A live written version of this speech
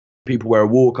people where a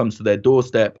war comes to their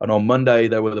doorstep, and on Monday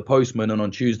they were the postman, and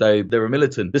on Tuesday they're a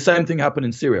militant. The same thing happened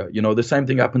in Syria, the same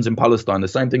thing happens in Palestine, the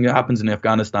same thing happens in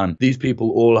Afghanistan. These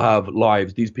people all have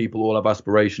lives, these people all have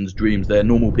aspirations, dreams, they're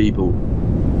normal people.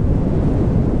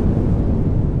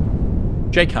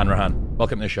 Jake Hanrahan,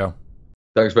 welcome to the show.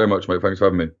 Thanks very much, mate. Thanks for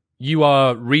having me. You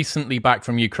are recently back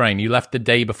from Ukraine. You left the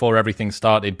day before everything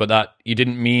started, but that you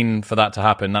didn't mean for that to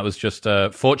happen. That was just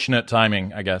fortunate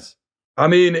timing, I guess. I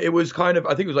mean, it was kind of, I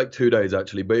think it was like 2 days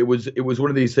actually, but it was one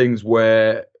of these things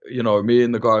where, me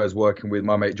and the guy I was working with,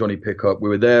 my mate Johnny Pickup, we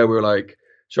were there, we were like,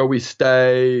 shall we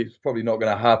stay? It's probably not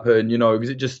going to happen, because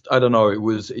it just, I don't know,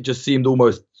 it just seemed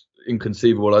almost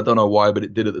inconceivable. I don't know why, but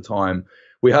it did at the time.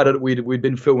 We'd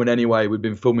been filming anyway. We'd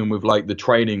been filming with like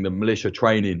the militia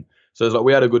training. So it's like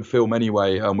we had a good film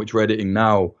anyway, which we're editing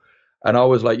now. And I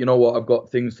was like, you know what? I've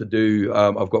got things to do.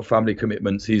 I've got family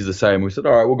commitments. He's the same. We said,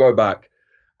 all right, we'll go back.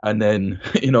 And then,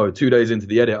 2 days into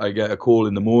the edit, I get a call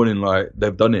in the morning like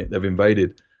they've done it. They've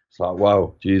invaded. It's like,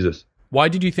 wow, Jesus. Why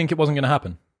did you think it wasn't going to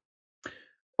happen?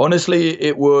 Honestly,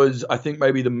 it was, I think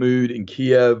maybe the mood in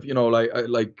Kiev,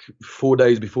 like 4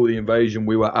 days before the invasion,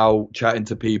 we were out chatting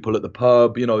to people at the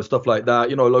pub, stuff like that,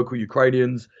 local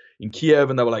Ukrainians in Kiev.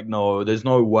 And they were like, no, there's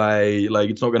no way, like,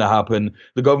 it's not going to happen.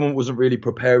 The government wasn't really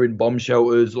preparing bomb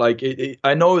shelters. Like,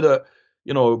 I know that,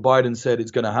 Biden said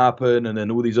it's going to happen. And then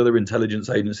all these other intelligence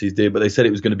agencies did, but they said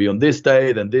it was going to be on this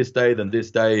day, then this day, then this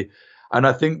day. And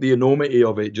I think the enormity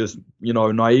of it just,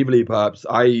 naively perhaps,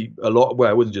 it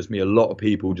wasn't just me, a lot of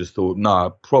people just thought, nah,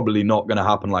 probably not going to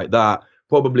happen like that.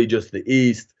 Probably just the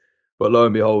East. But lo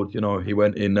and behold, he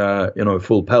went in,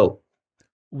 full pelt.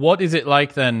 What is it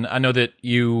like then? I know that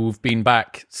you've been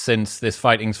back since this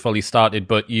fighting's fully started,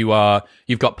 but you've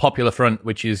got Popular Front,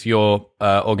 which is your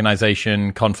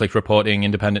organization, conflict reporting,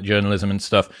 independent journalism and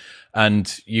stuff.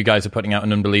 And you guys are putting out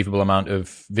an unbelievable amount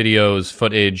of videos,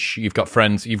 footage. You've got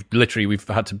friends. We've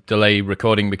had to delay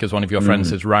recording because one of your friends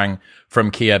has rang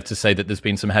from Kiev to say that there's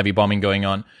been some heavy bombing going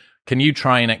on. Can you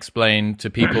try and explain to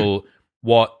people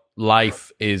what life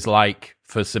is like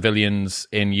for civilians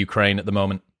in Ukraine at the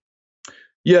moment?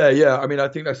 Yeah. I mean, I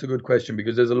think that's a good question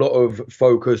because there's a lot of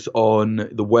focus on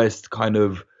the West kind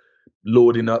of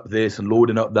lording up this and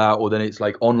lording up that, or then it's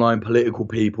like online political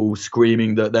people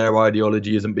screaming that their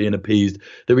ideology isn't being appeased.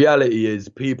 The reality is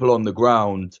people on the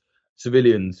ground,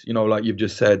 civilians, like you've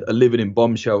just said, are living in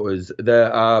bomb shelters.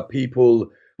 There are people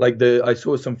like I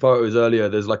saw some photos earlier.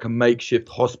 There's like a makeshift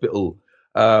hospital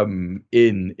in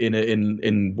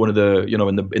one of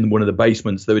the in one of the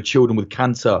basements. There were children with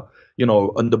cancer,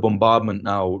 under bombardment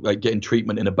now, like getting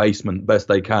treatment in a basement best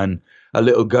they can. A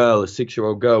little girl, a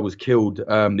 6-year-old girl, was killed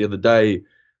the other day.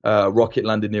 A rocket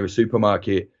landed near a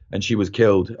supermarket and she was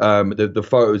killed. The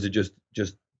photos are just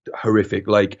horrific.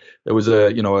 Like there was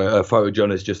a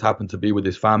photojournalist just happened to be with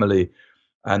his family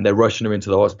and they're rushing her into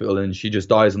the hospital and she just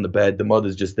dies on the bed. The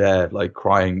mother's just there like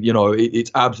crying.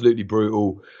 It's absolutely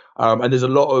brutal. And there's a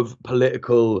lot of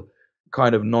political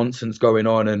kind of nonsense going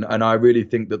on. And I really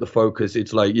think that the focus,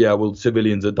 it's like, yeah, well,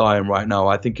 civilians are dying right now.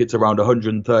 I think it's around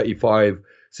 135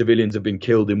 civilians have been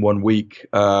killed in 1 week.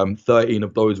 13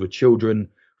 of those were children,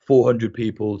 400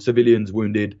 people, civilians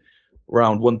wounded,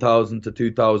 around 1,000 to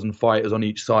 2,000 fighters on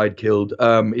each side killed.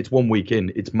 It's 1 week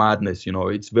in. It's madness,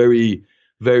 It's very,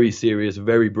 very serious,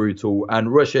 very brutal.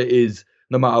 And Russia is,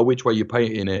 no matter which way you're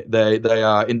painting it, they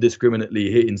are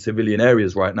indiscriminately hitting civilian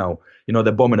areas right now.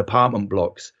 They're bombing apartment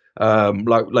blocks.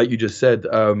 Like you just said,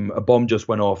 a bomb just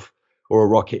went off, or a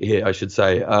rocket hit, I should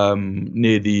say,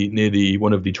 near the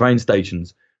one of the train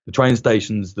stations. The train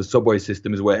stations, the subway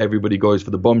system is where everybody goes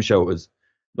for the bomb shelters.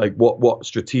 Like what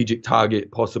strategic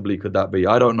target possibly could that be?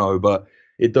 I don't know, but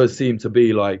it does seem to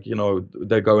be like,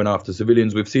 they're going after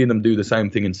civilians. We've seen them do the same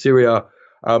thing in Syria.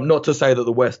 Not to say that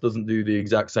the West doesn't do the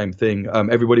exact same thing.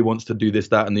 Everybody wants to do this,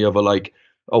 that, and the other. Like,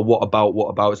 oh, what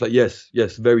about? It's like, yes,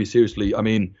 very seriously. I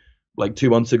mean, like 2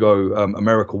 months ago,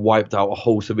 America wiped out a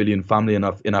whole civilian family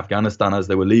in Afghanistan as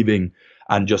they were leaving,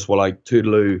 and just were like,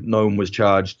 toodaloo, no one was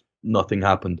charged, nothing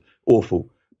happened. Awful.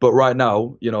 But right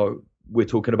now, we're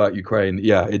talking about Ukraine.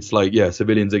 Yeah, it's like, yeah,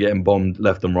 civilians are getting bombed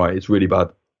left and right. It's really bad.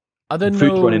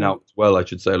 Food's running out as well, I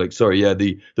should say. Like, sorry, yeah,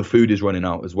 the food is running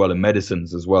out as well, and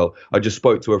medicines as well. I just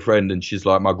spoke to a friend, and she's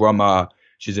like, my grandma,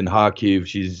 she's in Kharkiv,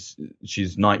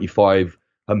 she's 95.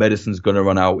 Her medicine's going to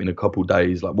run out in a couple of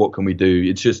days. Like, what can we do?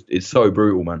 It's so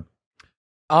brutal, man.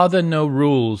 Are there no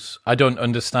rules? I don't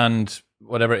understand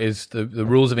whatever it is, the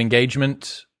rules of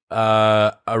engagement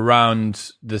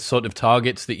around the sort of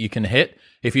targets that you can hit.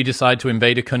 If you decide to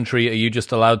invade a country, are you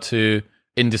just allowed to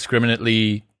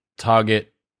indiscriminately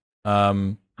target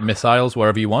missiles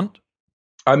wherever you want?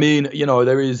 I mean,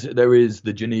 there is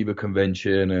the Geneva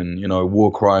Convention and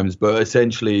war crimes, but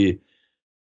essentially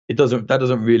that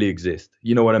doesn't really exist.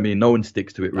 You know what I mean? No one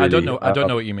sticks to it I don't really. know. I don't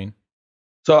know what you mean.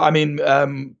 So I mean,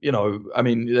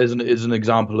 there's an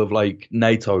example of like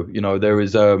NATO. There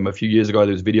was a few years ago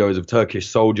there was videos of Turkish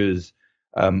soldiers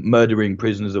murdering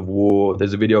prisoners of war.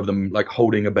 There's a video of them like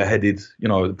holding a beheaded,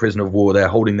 prisoner of war. They're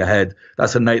holding the head.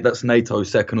 That's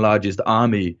NATO's second largest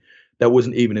army. There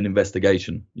wasn't even an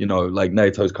investigation. Like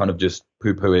NATO's kind of just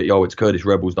poo-poo it. Yo, it's Kurdish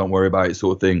rebels. Don't worry about it,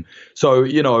 sort of thing. So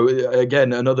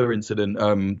again, another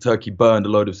incident. Turkey burned a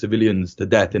load of civilians to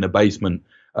death in a basement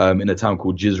in a town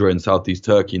called Cizre in southeast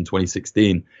Turkey in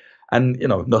 2016, and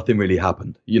nothing really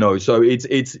happened. So it's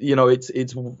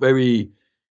very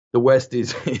the West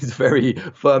is is very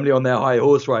firmly on their high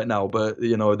horse right now, but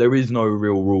there is no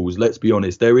real rules. Let's be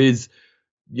honest. There is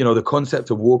the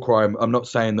concept of war crime. I'm not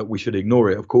saying that we should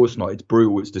ignore it. Of course not. It's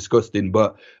brutal. It's disgusting.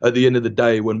 But at the end of the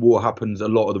day, when war happens, a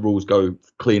lot of the rules go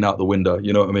clean out the window.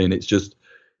 You know what I mean?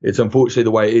 It's unfortunately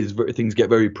the way it is. Things get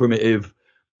very primitive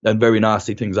and very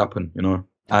nasty things happen.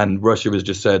 And Russia has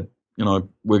just said,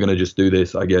 we're going to just do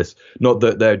this, I guess. Not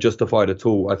that they're justified at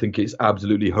all. I think it's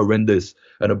absolutely horrendous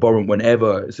and abhorrent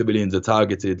whenever civilians are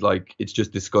targeted. Like, it's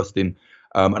just disgusting.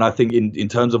 And I think in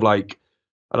terms of like,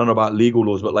 I don't know about legal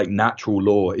laws, but like natural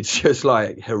law, it's just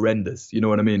like horrendous. You know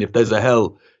what I mean? If there's a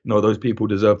hell, those people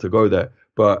deserve to go there.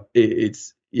 But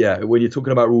yeah, when you're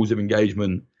talking about rules of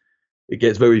engagement, it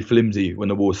gets very flimsy when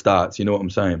the war starts. You know what I'm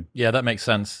saying? Yeah, that makes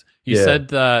sense. You Yeah. said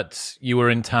that you were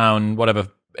in town, whatever,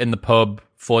 in the pub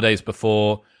 4 days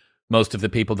before. Most of the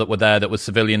people that were there that were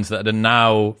civilians that are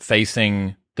now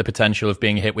facing the potential of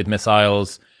being hit with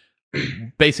missiles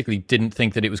basically didn't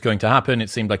think that it was going to happen. It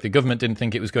seemed like the government didn't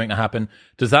think it was going to happen.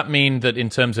 Does that mean that in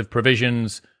terms of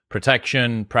provisions,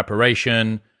 protection,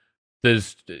 preparation,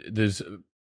 it's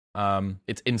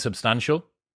insubstantial?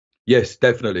 Yes,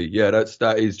 definitely. Yeah,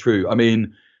 that is true. I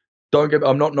mean,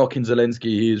 I'm not knocking Zelensky.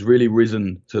 He has really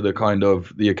risen to the kind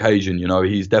of the occasion.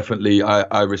 He's definitely.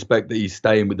 I respect that he's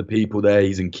staying with the people there.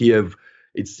 He's in Kiev.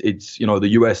 It's the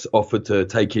US offered to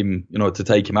take him,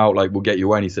 out. Like, we'll get you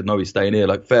away. And he said no, he's staying here.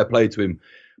 Like, fair play to him.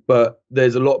 But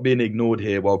there's a lot being ignored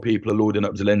here while people are lauding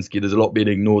up Zelensky. There's a lot being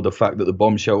ignored. The fact that the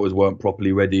bomb shelters weren't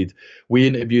properly readied. We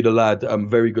interviewed a lad,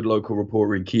 very good local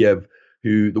reporter in Kiev,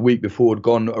 who the week before had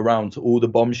gone around to all the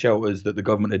bomb shelters that the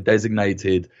government had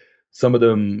designated. Some of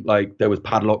them, like, there was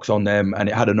padlocks on them and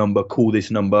it had a number, call this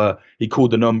number. He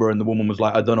called the number and the woman was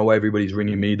like, I don't know why everybody's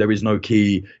ringing me. There is no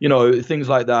key, things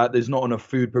like that. There's not enough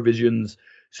food provisions.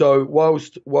 So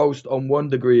whilst on one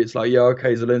degree, it's like, yeah,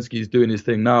 okay, Zelensky's doing his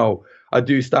thing now. I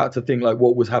do start to think like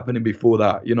what was happening before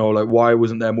that, like why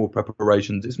wasn't there more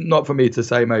preparations? It's not for me to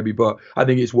say maybe, but I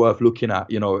think it's worth looking at,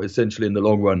 essentially in the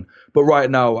long run. But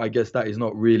right now, I guess that is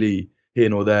not really here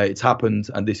nor there. It's happened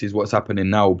and this is what's happening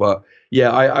now. But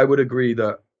yeah, I would agree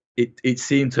that it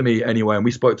seemed to me anyway, and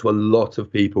we spoke to a lot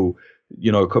of people,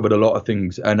 covered a lot of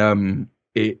things, and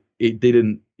it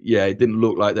didn't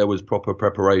look like there was proper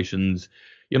preparations.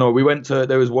 We went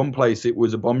there was one place, it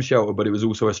was a bomb shelter, but it was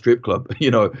also a strip club.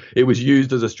 It was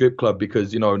used as a strip club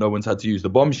because, no one's had to use the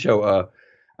bomb shelter.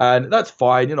 And that's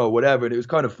fine, whatever. And it was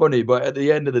kind of funny. But at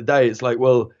the end of the day, it's like,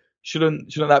 well,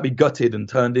 shouldn't that be gutted and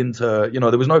turned into,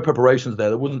 there was no preparations there.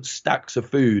 There wasn't stacks of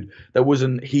food. There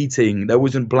wasn't heating. There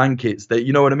wasn't blankets.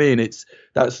 You know what I mean?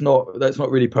 That's not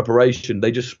really preparation.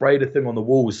 They just sprayed a thing on the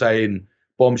wall saying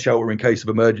bomb shelter in case of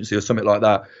emergency or something like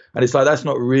that. And it's like, that's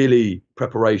not really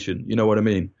preparation. You know what I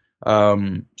mean?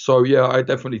 So yeah, I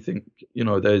definitely think,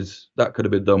 that could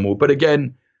have been done more. But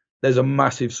again, there's a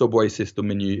massive subway system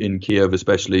in Kiev,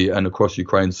 especially, and across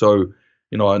Ukraine. So,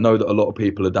 I know that a lot of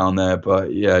people are down there,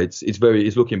 but yeah, it's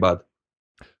looking bad.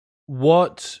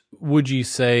 What would you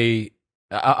say?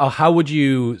 How would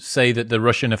you say that the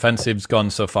Russian offensive's gone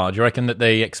so far? Do you reckon that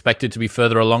they expected to be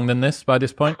further along than this by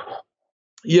this point?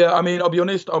 Yeah, I mean, I'll be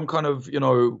honest, I'm kind of,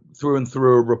 through and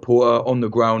through a reporter on the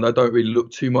ground. I don't really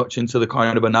look too much into the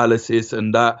kind of analysis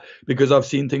and that, because I've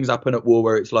seen things happen at war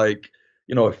where it's like,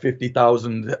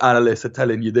 50,000 analysts are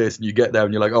telling you this and you get there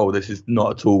and you're like, oh, this is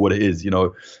not at all what it is,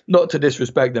 not to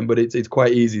disrespect them, but it's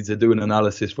quite easy to do an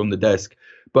analysis from the desk.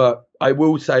 But I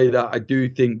will say that I do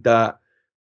think that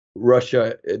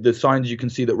Russia, the signs you can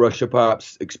see that Russia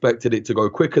perhaps expected it to go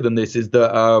quicker than this is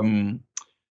that,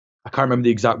 I can't remember the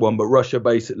exact one, but Russia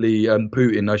basically,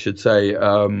 Putin, I should say,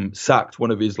 sacked one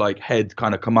of his like head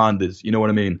kind of commanders. You know what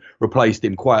I mean? Replaced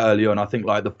him quite early on. I think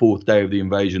like the fourth day of the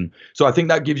invasion. So I think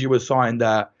that gives you a sign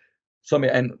that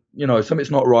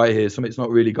something's not right here. Something's not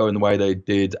really going the way they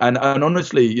did. And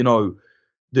honestly,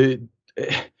 the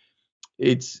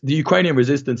it's the Ukrainian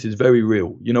resistance is very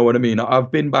real. You know what I mean?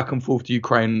 I've been back and forth to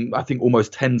Ukraine, I think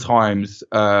almost 10 times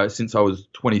since I was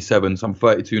 27. So I'm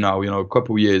 32 now, you know, a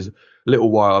couple of years, a little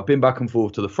while. I've been back and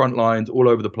forth to the front lines all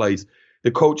over the place.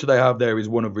 The culture they have there is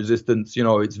one of resistance. You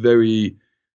know, it's very,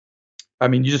 I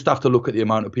mean, you just have to look at the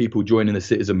amount of people joining the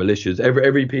citizen militias.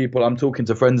 Every people, I'm talking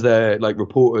to friends there, like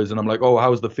reporters, and I'm like, oh,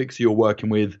 how's the fixer you're working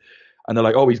with? And they're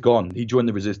like, oh, he's gone. He joined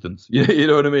the resistance. You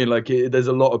know what I mean? Like, there's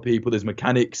a lot of people. There's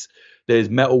mechanics. There's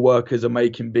metal workers are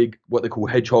making big, what they call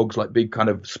hedgehogs, like big kind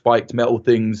of spiked metal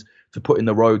things to put in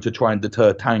the road to try and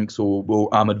deter tanks or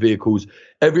armored vehicles.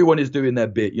 Everyone is doing their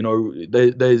bit. You know,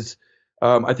 there's,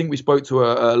 I think we spoke to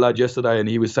a lad yesterday, and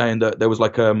he was saying that there was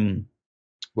like, well,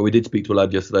 we did speak to a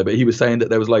lad yesterday, but he was saying that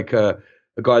there was like a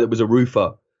guy that was a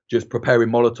roofer just preparing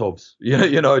Molotovs,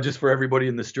 you know, just for everybody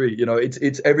in the street. You know,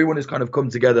 it's everyone has kind of come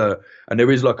together, and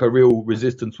there is like a real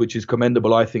resistance, which is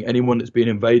commendable. I think anyone that's been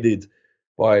invaded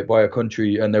by a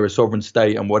country and they're a sovereign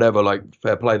state and whatever, like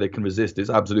fair play, they can resist. It's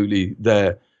absolutely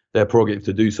their prerogative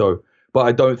to do so. But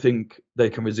I don't think they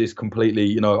can resist completely.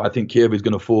 You know, I think Kiev is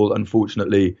going to fall.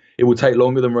 Unfortunately, it will take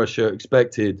longer than Russia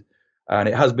expected, and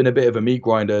it has been a bit of a meat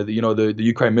grinder. You know, the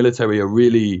Ukraine military are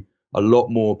really a lot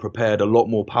more prepared, a lot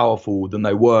more powerful than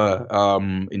they were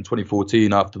in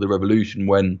 2014 after the revolution,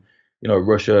 when, you know,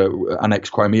 Russia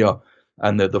annexed Crimea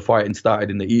and the fighting started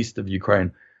in the east of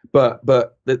Ukraine. But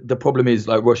the problem is,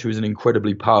 like, Russia is an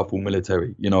incredibly powerful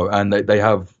military, you know, and they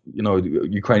have, you know,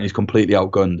 Ukraine is completely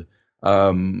outgunned.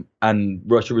 And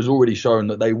Russia has already shown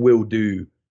that they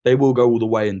will go all the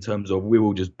way in terms of, we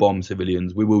will just bomb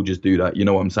civilians. We will just do that. You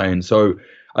know what I'm saying? So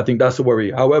I think that's a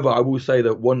worry. However, I will say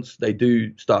that once they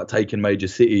do start taking major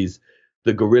cities,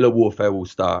 the guerrilla warfare will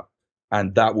start,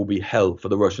 and that will be hell for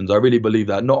the Russians. I really believe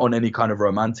that, not on any kind of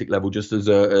romantic level, just as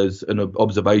an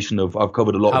observation of, I've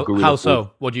covered a lot of guerrilla. How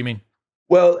so? What do you mean?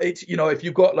 Well, it's, you know, if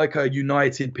you've got like a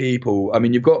united people, I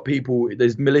mean, you've got people,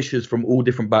 there's militias from all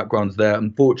different backgrounds there.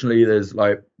 Unfortunately, there's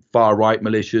like far right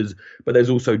militias, but there's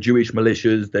also Jewish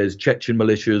militias, there's Chechen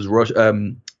militias,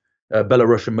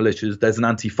 Belarusian militias. There's an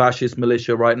anti-fascist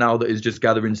militia right now that is just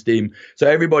gathering steam. So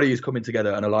everybody is coming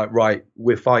together and are like, right,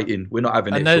 we're fighting. We're not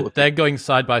having it. And they're going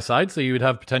side by side. So you would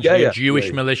have potentially a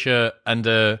Jewish militia and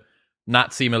a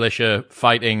Nazi militia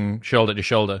fighting shoulder to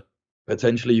shoulder.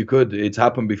 Potentially you could. It's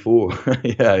happened before.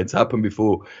 Yeah, it's happened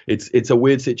before. It's a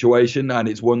weird situation, and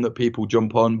it's one that people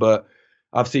jump on, but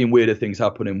I've seen weirder things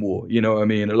happen in war. You know what I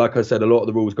mean? Like I said, a lot of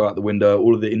the rules go out the window.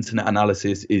 All of the internet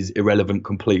analysis is irrelevant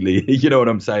completely. You know what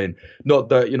I'm saying? Not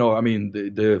that, you know, I mean,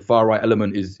 the far right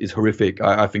element is horrific.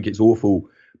 I think it's awful,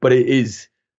 but it's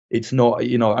not,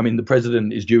 you know, I mean, the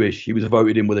president is Jewish. He was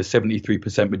voted in with a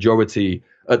 73% majority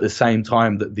at the same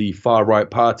time that the far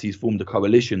right parties formed a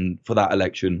coalition for that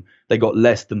election. They got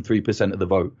less than 3% of the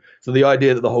vote. So the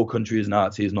idea that the whole country is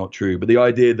Nazi is not true. But the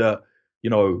idea that, you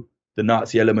know, the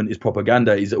Nazi element is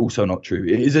propaganda is also not true.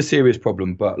 It is a serious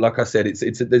problem, but like I said, it's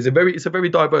a very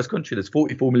diverse country. There's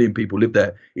 44 million people live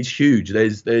there. It's huge.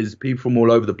 There's people from all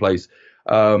over the place.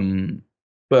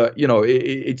 But you know,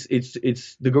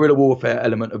 it's the guerrilla warfare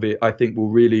element of it. I think we'll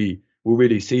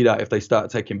really see that if they start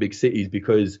taking big cities,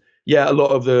 because a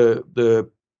lot of the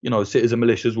you know, citizen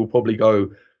militias will probably go,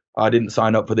 I didn't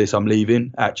sign up for this, I'm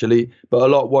leaving, actually. But a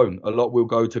lot won't. A lot will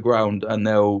go to ground and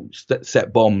they'll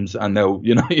set bombs, and they'll,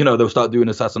 they'll start doing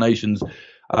assassinations.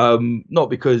 Not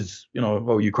because,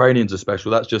 Ukrainians are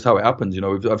special. That's just how it happens.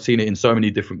 I've seen it in so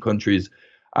many different countries.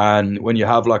 And when you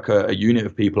have like a unit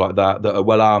of people like that are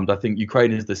well armed, I think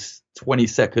Ukraine is the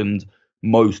 22nd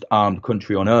most armed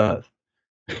country on earth.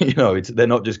 They're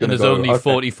not just going to go. There's only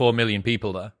 44 million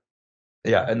people there.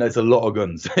 Yeah, and there's a lot of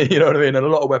guns, you know what I mean? And a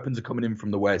lot of weapons are coming in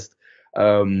from the West.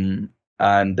 And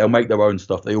they'll make their own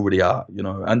stuff. They already are,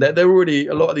 and they're already,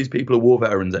 a lot of these people are war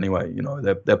veterans anyway,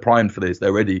 they're primed for this,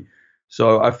 they're ready.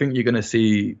 So I think you're going to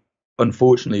see,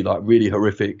 unfortunately, like really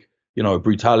horrific,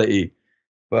 brutality.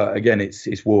 But again,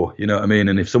 it's war, you know what I mean?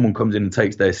 And if someone comes in and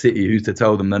takes their city, who's to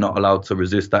tell them they're not allowed to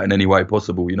resist that in any way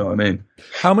possible, you know what I mean?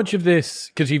 How much of this,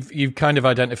 because you've kind of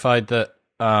identified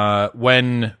that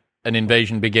when an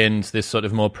invasion begins, this sort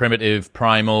of more primitive,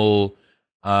 primal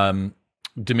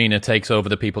demeanor takes over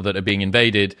the people that are being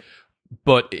invaded.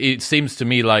 But it seems to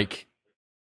me like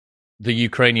the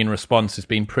Ukrainian response has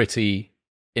been pretty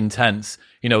intense.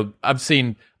 I've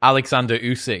seen Alexander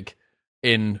Usyk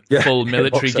in full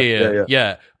military gear.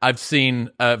 Yeah. I've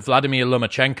seen Vladimir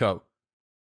Lomachenko.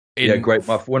 Great.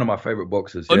 One of my favorite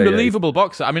boxers. Unbelievable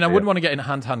boxer. I mean, I wouldn't want to get in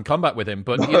hand-to-hand combat with him,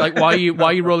 but why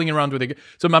are you rolling around with it?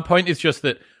 So my point is just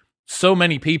that so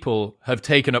many people have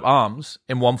taken up arms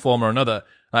in one form or another.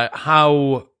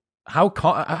 How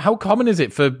common is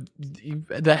it for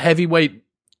the heavyweight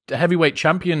heavyweight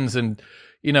champions and,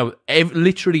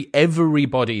 literally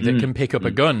everybody that can pick up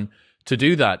a gun to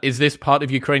do that. Is this part of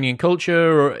Ukrainian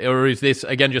culture, or is this,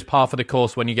 again, just par for the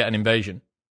course when you get an invasion?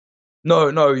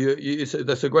 No,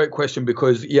 that's a great question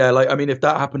because, if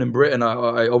that happened in Britain,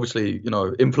 I obviously,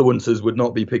 influencers would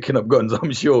not be picking up guns,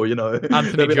 I'm sure,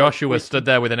 Anthony Joshua stood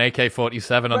there with an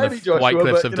AK-47 on the White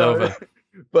Cliffs of Dover.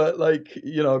 But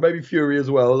maybe Fury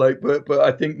as well. But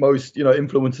I think most,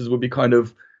 influencers would be kind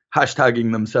of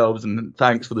hashtagging themselves and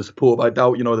thanks for the support. But I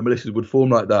doubt, the militias would form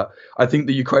like that. I think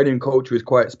the Ukrainian culture is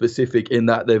quite specific in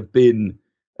that they've been,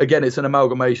 again, it's an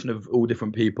amalgamation of all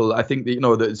different people. I think that,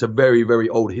 that it's a very, very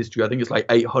old history. I think it's like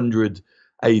 800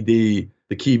 AD. The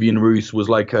Kievan Rus was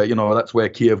that's where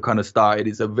Kiev kind of started.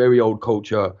 It's a very old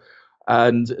culture.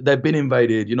 And they've been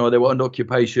invaded, they were under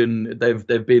occupation. They've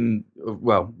been,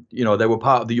 they were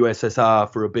part of the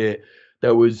USSR for a bit.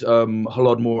 There was a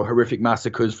lot more horrific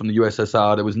massacres from the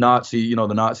USSR. There was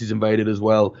the Nazis invaded as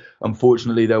well.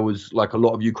 Unfortunately, there was a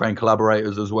lot of Ukraine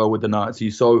collaborators as well with the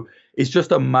Nazis. So it's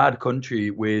just a mad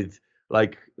country with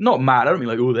not mad. I don't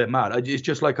mean they're mad. It's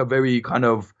just a very kind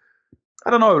of, I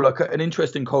don't know, an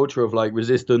interesting culture of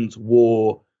resistance,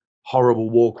 war, horrible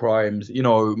war crimes,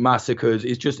 massacres.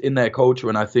 It's just in their culture.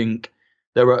 And I think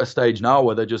they're at a stage now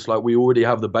where they're just we already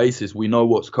have the basis. We know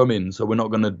what's coming. So we're not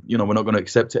going to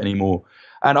accept it anymore.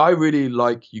 And I really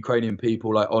like Ukrainian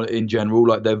people, in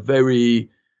general, they're very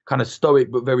kind of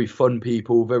stoic, but very fun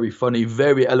people, very funny,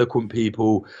 very eloquent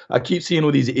people. I keep seeing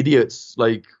all these idiots,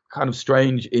 kind of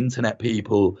strange internet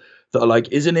people that are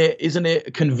isn't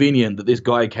it convenient that this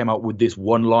guy came out with this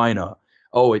one-liner?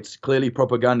 Oh, it's clearly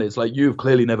propaganda. It's you've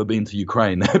clearly never been to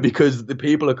Ukraine because the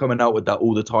people are coming out with that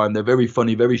all the time. They're very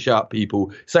funny, very sharp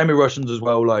people. Same with Russians as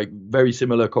well, very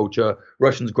similar culture.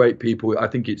 Russians, great people. I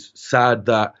think it's sad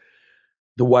that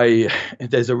the way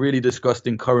there's a really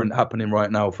disgusting current happening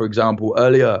right now. For example,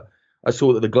 earlier I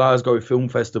saw that the Glasgow Film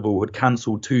Festival had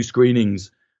cancelled 2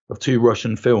 screenings of 2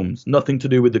 Russian films. Nothing to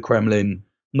do with the Kremlin,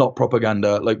 not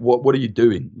propaganda. What are you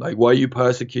doing? Why are you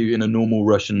persecuting a normal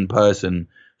Russian person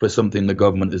for something the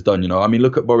government has done?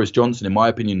 Look at Boris Johnson. In my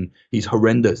opinion, he's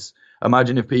horrendous.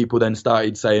 Imagine if people then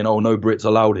started saying, oh, no Brits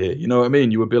allowed here. You know what I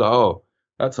mean? You would be like, oh,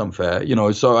 that's unfair.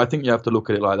 So I think you have to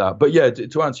look at it like that. But yeah,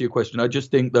 to answer your question, I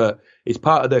just think that it's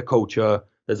part of their culture.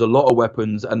 There's a lot of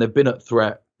weapons and they've been at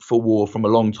threat for war from a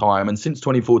long time. And since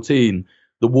 2014,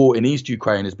 the war in East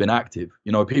Ukraine has been active.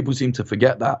 People seem to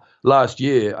forget that. Last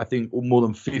year, I think more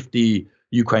than 50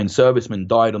 Ukraine servicemen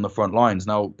died on the front lines.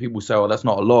 Now, people say, oh, that's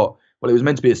not a lot. Well, it was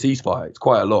meant to be a ceasefire. It's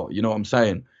quite a lot. You know what I'm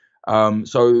saying?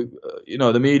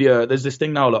 The media, there's this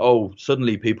thing now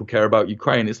suddenly people care about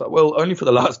Ukraine. It's well, only for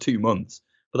the last 2 months.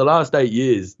 For the last 8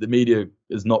 years, the media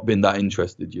has not been that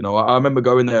interested. I remember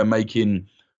going there and making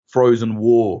Frozen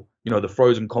War, the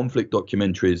Frozen conflict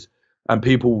documentaries. And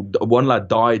one lad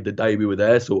died the day we were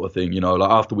there sort of thing,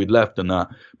 after we'd left and that.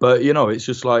 But, it's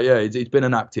just it's been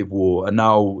an active war. And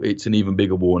now it's an even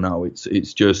bigger war now. It's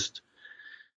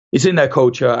in their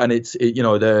culture and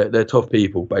they're tough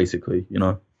people, basically,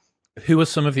 Who are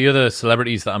some of the other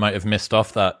celebrities that I might have missed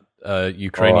off that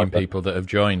Ukrainian people that have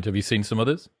joined? Have you seen some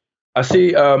others? I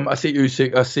see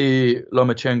Usyk, I see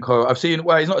Lomachenko. I've seen,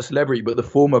 he's not a celebrity, but the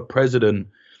former president,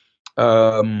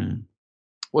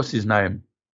 what's his name?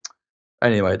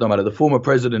 Anyway, it don't matter. The former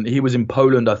president, he was in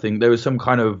Poland, I think. There was some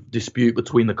kind of dispute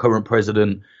between the current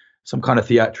president, some kind of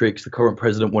theatrics. The current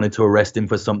president wanted to arrest him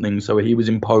for something. So he was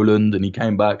in Poland and he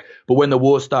came back. But when the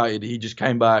war started, he just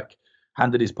came back,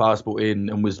 handed his passport in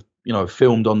and was,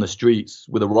 filmed on the streets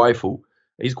with a rifle.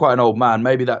 He's quite an old man.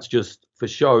 Maybe that's just for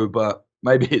show, but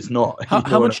maybe it's not.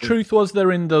 How much truth was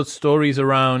there in those stories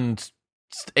around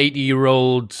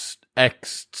 80-year-old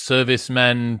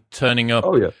ex-servicemen turning up?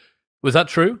 Oh, yeah. Was that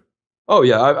true? Oh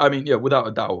yeah, I mean, yeah, without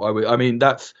a doubt.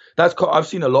 That's. I've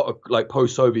seen a lot of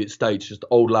post-Soviet states, just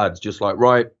old lads, just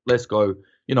right, let's go.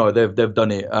 They've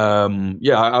done it.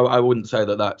 I wouldn't say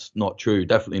that that's not true.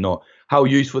 Definitely not. How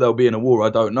useful they'll be in a war, I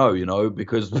don't know.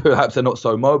 Because perhaps they're not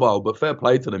so mobile. But fair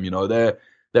play to them.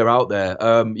 They're out there.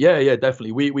 Yeah,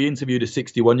 definitely. We interviewed a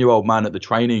 61-year-old man at the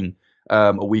training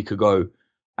a week ago.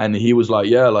 And he was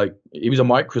he was a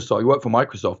Microsoft. He worked for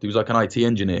Microsoft. He was an IT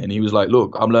engineer. And he was like,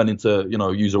 look, I'm learning to,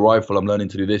 use a rifle. I'm learning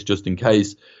to do this just in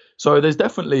case. So there's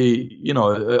definitely,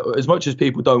 as much as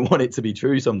people don't want it to be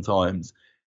true sometimes,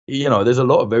 there's a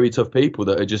lot of very tough people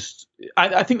that are just,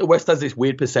 I think the West has this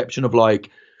weird perception of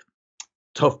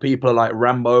tough people are like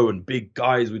Rambo and big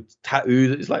guys with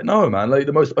tattoos. It's no, man,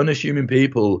 the most unassuming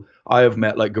people I have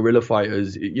met, guerrilla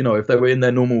fighters, if they were in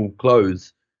their normal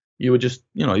clothes, you would just,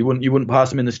 you wouldn't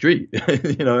pass them in the street,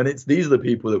 and these are the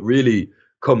people that really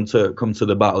come to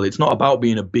the battle. It's not about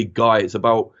being a big guy. It's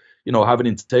about, having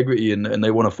integrity and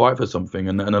they want to fight for something.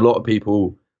 And a lot of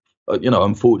people,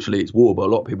 unfortunately it's war, but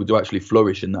a lot of people do actually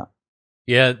flourish in that.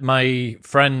 Yeah, my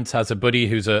friend has a buddy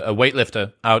who's a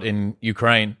weightlifter out in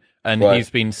Ukraine, and Right. he's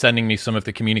been sending me some of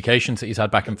the communications that he's had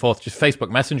back and forth, just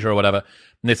Facebook Messenger or whatever.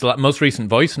 And this most recent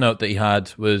voice note that he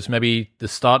had was maybe the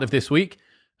start of this week,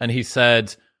 and he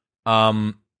said,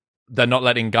 they're not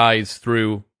letting guys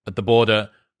through at the border,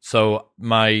 so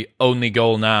my only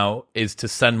goal now is to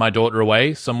send my daughter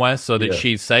away somewhere so that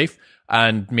she's safe,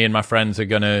 and me and my friends are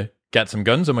going to get some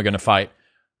guns and we're going to fight.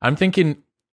 I'm thinking,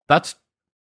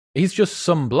 he's just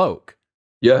some bloke.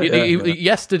 Yeah,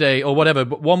 Yesterday or whatever,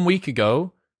 but 1 week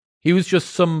ago, he was just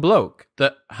some bloke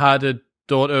that had a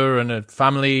daughter and a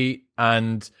family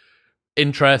and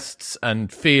interests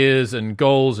and fears and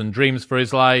goals and dreams for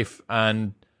his life.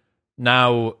 And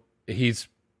now it's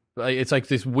like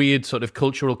this weird sort of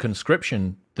cultural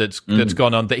conscription that's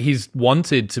gone on that he's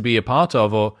wanted to be a part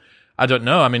of, or I don't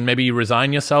know. I mean, maybe you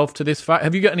resign yourself to this fact.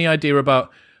 Have you got any idea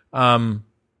about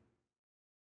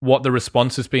what the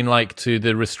response has been like to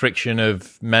the restriction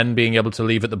of men being able to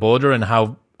leave at the border and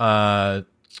how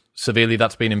severely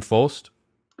that's been enforced?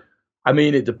 I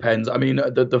mean, it depends. I mean,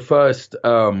 the first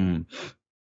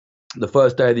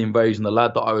day of the invasion, the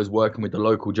lad that I was working with, the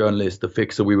local journalist, the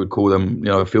fixer, we would call them,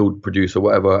 a field producer,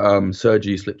 whatever,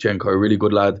 Sergei Slipchenko, a really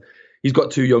good lad. He's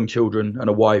got 2 young children and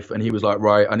a wife, and he was like,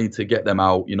 right, I need to get them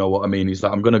out. You know what I mean? He's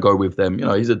like, I'm going to go with them.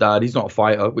 He's a dad. He's not a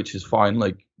fighter, which is fine.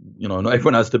 Like, not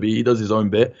everyone has to be. He does his own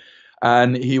bit.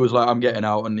 And he was like, I'm getting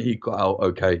out, and he got out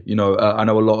okay. I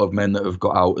know a lot of men that have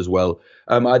got out as well.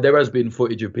 There has been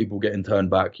footage of people getting turned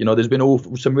back. There's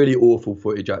been some really awful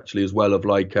footage actually as well of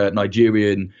like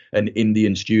Nigerian and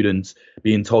Indian students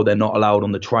being told they're not allowed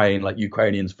on the train, like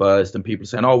Ukrainians first, and people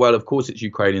saying, oh, well, of course it's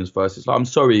Ukrainians first. It's like, I'm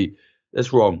sorry,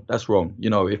 that's wrong. That's wrong.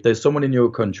 If there's someone in your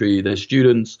country, there's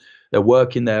students, they're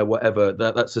working there, whatever,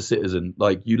 that's a citizen.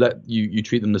 Like you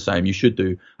treat them the same. You should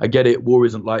do. I get it. War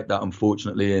isn't like that,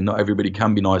 unfortunately, and not everybody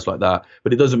can be nice like that.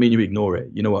 But it doesn't mean you ignore it.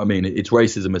 You know what I mean? It's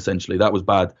racism essentially. That was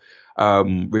bad,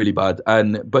 really bad.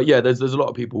 But yeah, there's a lot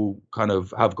of people kind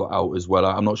of have got out as well.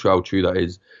 I'm not sure how true that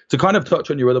is. To kind of touch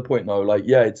on your other point though, like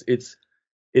yeah,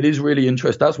 it is really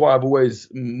interesting. That's why I've always,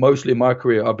 mostly in my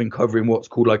career, I've been covering what's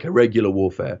called like irregular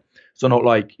warfare. So not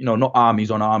like, not armies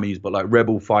on armies, but like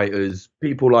rebel fighters,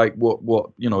 people like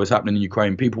what is happening in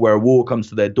Ukraine, people where a war comes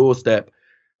to their doorstep.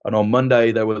 And on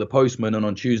Monday, they were the postman. And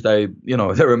on Tuesday,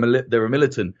 they're a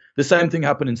militant. The same thing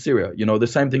happened in Syria. The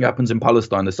same thing happens in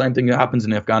Palestine. The same thing that happens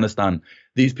in Afghanistan.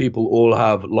 These people all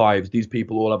have lives. These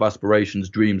people all have aspirations,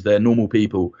 dreams. They're normal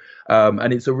people.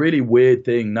 And it's a really weird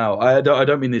thing now. I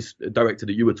don't mean this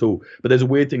directed at you at all, but there's a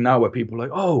weird thing now where people are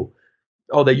like, oh,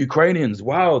 they're Ukrainians.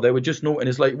 Wow, they were just not. And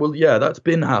it's like, well, yeah, that's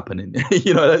been happening.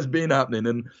 That's been happening.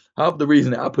 And half the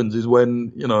reason it happens is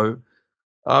when,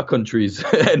 our countries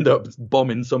end up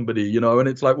bombing somebody, and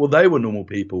it's like, well, they were normal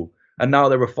people and now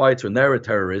they're a fighter and they're a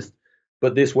terrorist,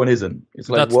 but this one isn't. It's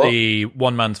like, that's what? The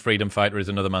one man's freedom fighter is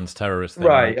another man's terrorist thing,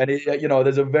 right? And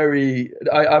there's a very,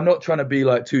 I'm not trying to be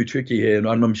like too tricky here, and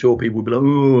I'm sure people will be like,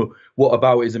 oh,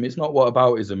 whataboutism. It's not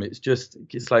whataboutism.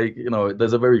 It's like,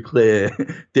 there's a very clear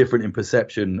difference in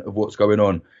perception of what's going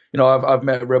on. I've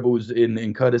met rebels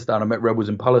in Kurdistan. I've met rebels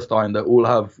in Palestine that all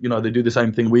have, they do the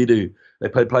same thing we do. They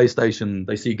play PlayStation.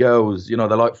 They see girls. They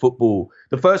like football.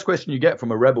 The first question you get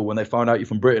from a rebel when they find out you're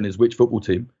from Britain is which football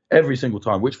team. Every single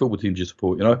time, which football team do you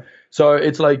support? So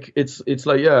it's like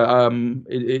yeah,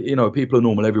 people are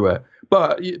normal everywhere.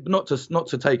 But not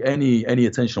to take any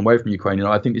attention away from Ukraine.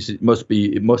 I think it must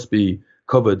be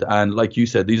covered. And like you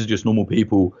said, these are just normal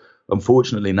people.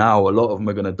 Unfortunately, now a lot of them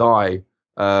are going to die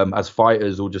as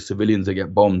fighters or just civilians that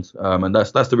get bombed. And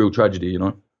that's the real tragedy.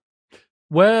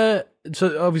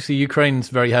 So obviously Ukraine's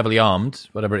very heavily armed,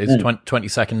 whatever it is,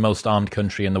 22nd most armed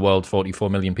country in the world, 44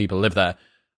 million people live there.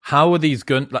 How are these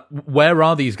guns, where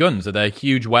are these guns? Are there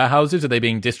huge warehouses? Are they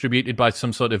being distributed by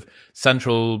some sort of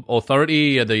central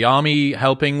authority? Are the army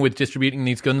helping with distributing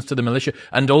these guns to the militia?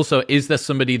 And also, is there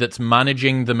somebody that's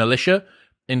managing the militia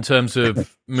in terms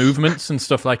of movements and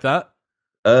stuff like that?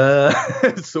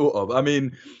 Sort of. I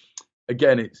mean,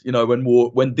 again, it's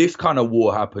when this kind of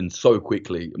war happens so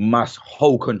quickly,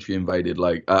 whole country invaded,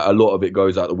 like a lot of it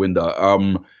goes out the window.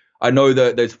 I know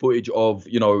that there's footage of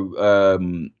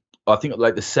I think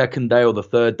like the second day or the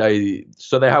third day.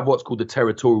 So they have what's called the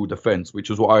territorial defense, which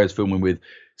was what I was filming with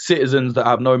citizens that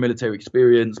have no military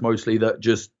experience, mostly that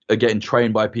just are getting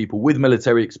trained by people with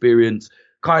military experience,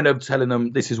 kind of telling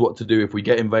them this is what to do if we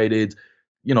get invaded.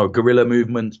 guerrilla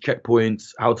movements,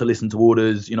 checkpoints, how to listen to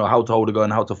orders, how to hold a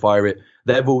gun, how to fire it.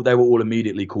 They were all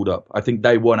immediately called up. I think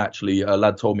day one, actually, a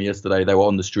lad told me yesterday they were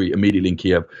on the street immediately in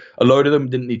Kiev. A load of them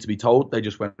didn't need to be told. They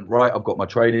just went, right, I've got my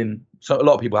training. So a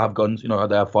lot of people have guns,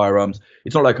 they have firearms.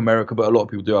 It's not like America, but a lot of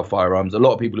people do have firearms. A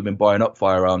lot of people have been buying up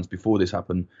firearms before this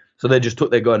happened. So they just took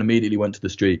their gun, immediately went to the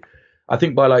street. I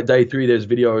think by like day 3, there's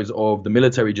videos of the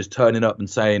military just turning up and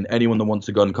saying, anyone that wants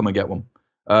a gun, come and get one.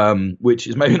 Which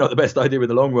is maybe not the best idea in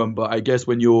the long run, but I guess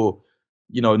when you're,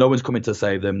 no one's coming to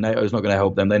save them. NATO's not going to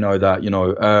help them. They know that,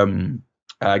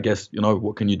 I guess,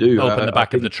 what can you do? Open the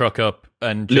back of the truck up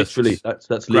and just literally,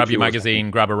 that's grab your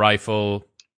magazine, grab a rifle,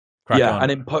 crack on.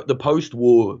 And in the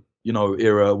post-war,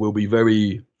 era will be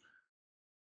very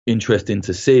interesting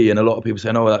to see. And a lot of people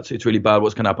saying, it's really bad.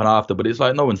 What's going to happen after? But it's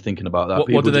like, no one's thinking about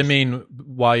that. What do they mean?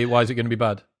 Why is it going to be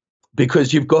bad?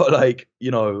 Because you've got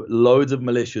loads of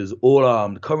militias all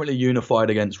armed, currently unified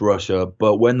against Russia.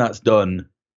 But when that's done,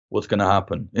 what's going to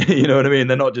happen? You know what I mean?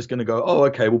 They're not just going to go, oh,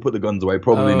 okay, we'll put the guns away.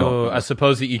 Probably not. I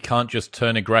suppose that you can't just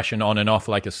turn aggression on and off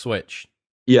like a switch.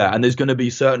 Yeah, and there's going to be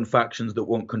certain factions that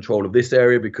want control of this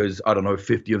area because,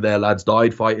 50 of their lads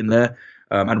died fighting there.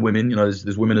 And women,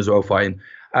 there's women as well fighting.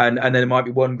 And then there might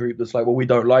be one group that's like, well, we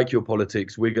don't like your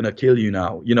politics. We're going to kill you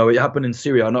now. It happened in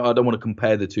Syria. I don't want to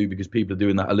compare the two because people are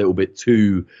doing that a little bit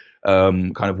too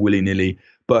kind of willy-nilly.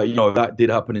 But, that did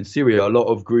happen in Syria. A lot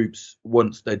of groups,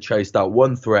 once they chased out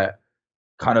one threat,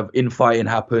 kind of infighting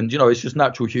happened. It's just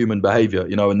natural human behavior,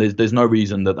 and there's no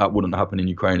reason that wouldn't happen in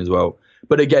Ukraine as well.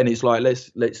 But again, it's like,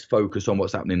 let's focus on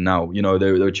what's happening now.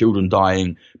 There are children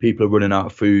dying, people are running out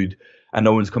of food, and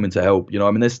no one's coming to help.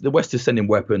 The West is sending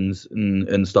weapons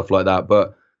and stuff like that.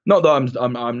 But not that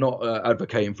I'm not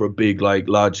advocating for a big,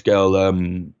 large scale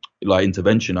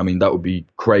intervention. I mean, that would be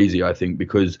crazy, I think,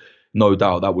 because no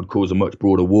doubt that would cause a much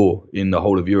broader war in the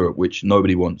whole of Europe, which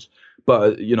nobody wants.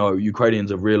 But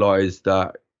Ukrainians have realized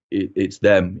that it's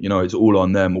them. It's all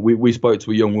on them. We spoke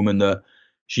to a young woman that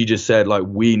she just said,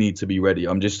 we need to be ready.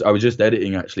 I was just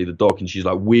editing actually the doc, and she's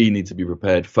like, we need to be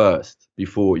prepared first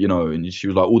before, and she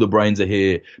was like, all the brains are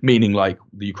here, meaning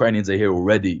the Ukrainians are here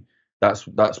already. That's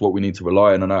what we need to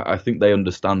rely on. And I think they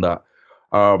understand that.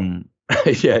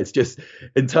 Yeah, it's just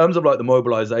in terms of the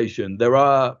mobilization, there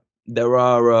are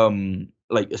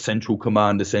a central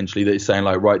command essentially that is saying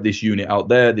right, this unit out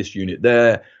there, this unit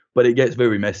there, but it gets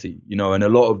very messy, and a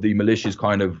lot of the militias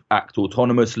kind of act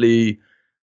autonomously.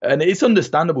 And it's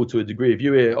understandable to a degree. If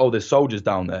you hear, there's soldiers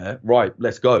down there, right,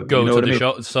 let's go. Go to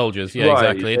the soldiers, yeah,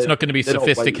 right. Exactly. It's not going to be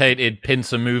sophisticated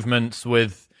pincer movements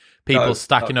with people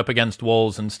stacking up against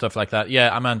walls and stuff like that.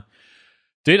 Yeah, man.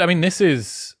 Dude, I mean,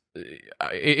 it's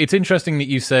interesting that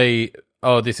you say,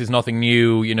 this is nothing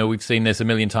new. We've seen this a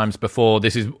million times before.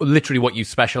 This is literally what you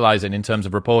specialize in terms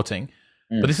of reporting.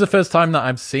 But this is the first time that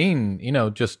I've seen,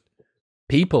 just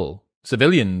people,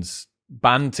 civilians,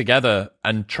 band together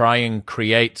and try and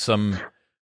create some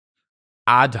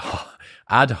ad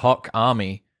hoc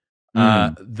army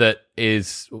that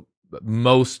is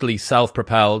mostly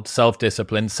self-propelled,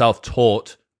 self-disciplined,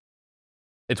 self-taught.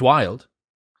 It's wild.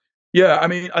 Yeah, I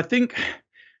mean, I think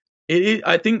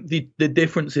I think the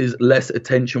difference is less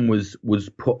attention was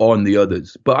put on the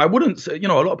others. But I wouldn't say, a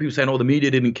lot of people saying, the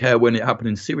media didn't care when it happened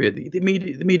in Syria. The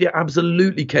media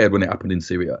absolutely cared when it happened in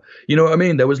Syria. You know what I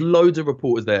mean? There was loads of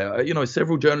reporters there.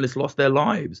 Several journalists lost their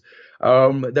lives.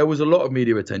 There was a lot of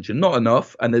media attention, not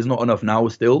enough, and there's not enough now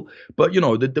still. But,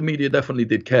 the media definitely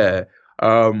did care.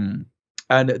 And,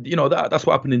 that's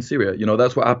what happened in Syria.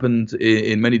 That's what happened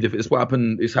in many different,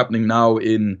 it's happening now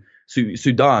in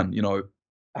Sudan,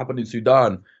 happened in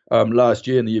Sudan last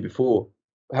year and the year before.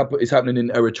 It's happening in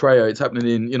Eritrea. It's happening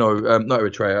in, not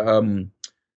Eritrea,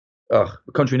 a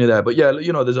country near there. But yeah,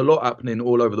 there's a lot happening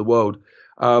all over the world.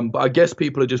 But I guess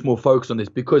people are just more focused on this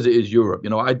because it is Europe.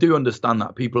 I do understand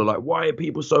that. People are like, why are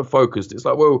people so focused? It's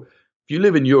like, well, if you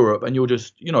live in Europe and you're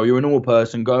just, you're a normal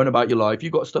person going about your life,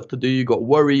 you've got stuff to do, you've got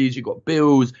worries, you've got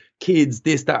bills, kids,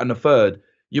 this, that, and the third.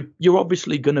 You're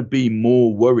obviously going to be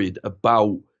more worried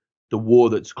about the war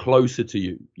that's closer to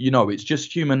you. It's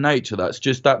just human nature.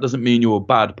 That doesn't mean you're a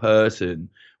bad person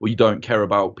or you don't care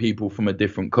about people from a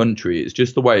different country. It's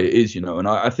just the way it is, And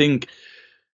I think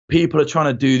people are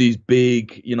trying to do these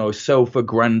big,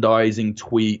 self-aggrandizing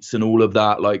tweets and all of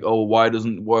that. Like, why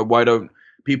don't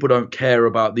people don't care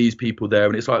about these people there?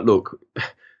 And it's like, look,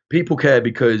 people care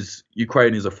because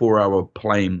Ukraine is a 4-hour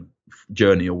plane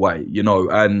journey away,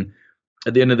 and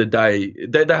at the end of the day,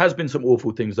 there has been some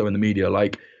awful things though in the media.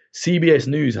 Like CBS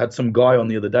News had some guy on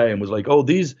the other day and was like,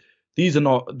 these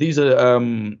are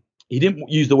he didn't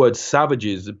use the word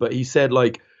savages, but he said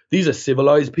these are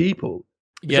civilized people.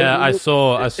 Yeah, I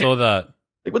saw that.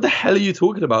 Like, what the hell are you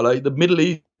talking about? Like, the Middle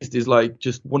East is like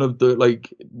just one of the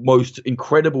like most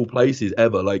incredible places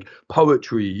ever. Like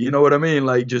poetry, you know what I mean?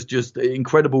 Like just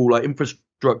incredible like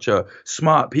infrastructure,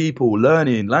 smart people,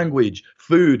 learning, language,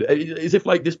 food. As if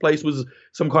like this place was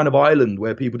some kind of island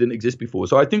where people didn't exist before.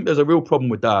 So I think there's a real problem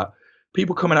with that.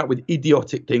 People coming out with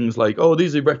idiotic things like, oh,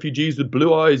 these are refugees with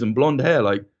blue eyes and blonde hair.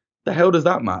 Like, the hell does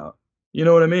that matter? You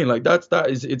know what I mean? Like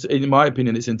it's in my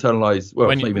opinion, it's internalized. Well,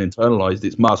 it's not even internalized.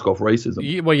 It's mask off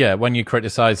racism. Well, yeah, when you're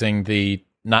criticizing the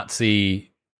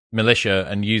Nazi militia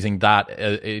and using that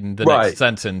in the next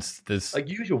sentence, there's like,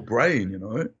 use your brain, you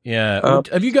know? Yeah.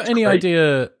 Have you got any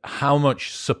idea how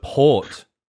much support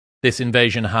this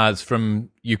invasion has from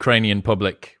Ukrainian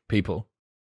public people?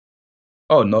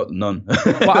 Oh, none.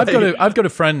 Well, I've got a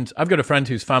friend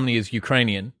whose family is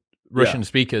Ukrainian. Russian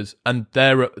speakers, and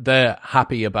they're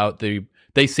happy about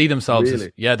they see themselves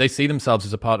they see themselves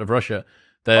as a part of Russia.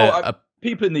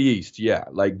 People in the East,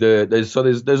 like there's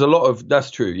a lot of,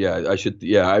 that's true.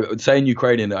 I would say in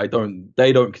Ukrainian,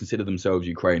 they don't consider themselves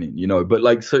Ukrainian, you know, but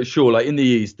like, so sure, like in the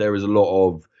East there is a lot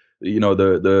of, you know,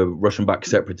 the Russian-backed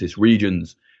separatist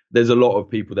regions. There's a lot of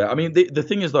people there. I mean, the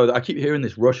thing is though, that I keep hearing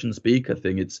this Russian speaker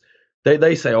thing. It's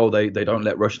They say, oh, they don't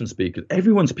let Russian speakers.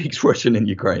 Everyone speaks Russian in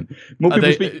Ukraine. More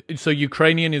people speak. So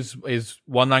Ukrainian is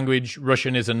one language,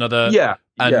 Russian is another.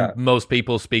 And most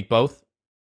people speak both.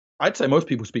 I'd say most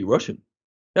people speak Russian.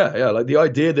 Yeah. Like the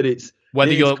idea that it's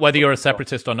whether you're a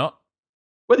separatist or not.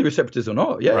 Whether you're a separatist or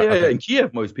not. Yeah. In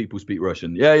Kiev, most people speak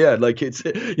Russian. Yeah. Like it's,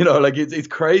 you know, like it's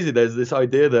crazy. There's this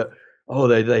idea that, oh,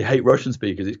 they hate Russian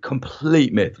speakers. It's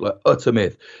complete myth, like utter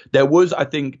myth. There was, I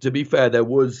think, to be fair, there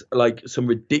was like some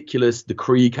ridiculous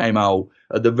decree came out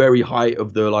at the very height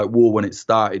of the like war when it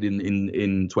started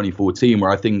in 2014,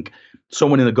 where I think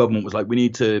someone in the government was like, we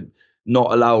need to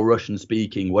not allow Russian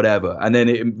speaking, whatever. And then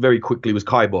it very quickly was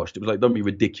kiboshed. It was like, don't be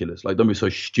ridiculous, like don't be so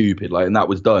stupid, like, and that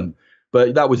was done.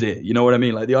 But that was it. You know what I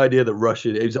mean? Like the idea that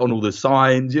Russian is on all the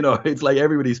signs, you know, it's like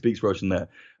everybody speaks Russian there.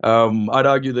 I'd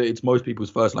argue that it's most people's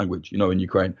first language, you know, in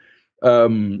Ukraine.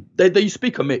 They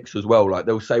speak a mix as well. Like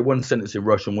they'll say one sentence in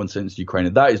Russian, one sentence in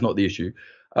Ukrainian. That is not the issue.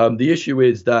 The issue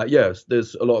is that, yes,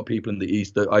 there's a lot of people in the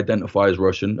East that identify as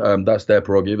Russian. That's their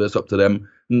prerogative. That's up to them.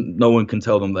 No one can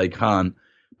tell them they can't.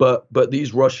 But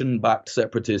these Russian-backed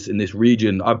separatists in this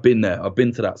region, I've been there. I've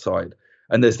been to that side.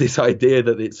 And there's this idea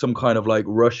that it's some kind of like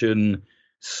Russian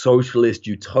socialist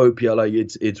utopia. Like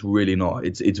it's really not.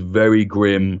 It's very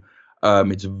grim.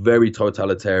 It's very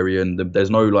totalitarian. There's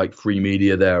no like free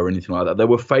media there or anything like that. They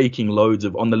were faking loads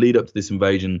of, on the lead up to this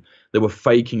invasion, they were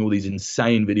faking all these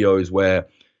insane videos where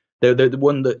the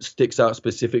one that sticks out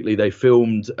specifically, they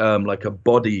filmed like a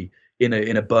body in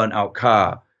a burnt out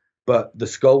car, but the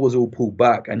skull was all pulled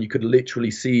back and you could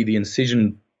literally see the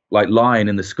incision like line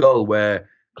in the skull where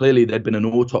clearly there'd been an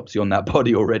autopsy on that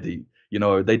body already. You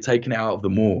know, they'd taken it out of the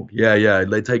morgue. Yeah,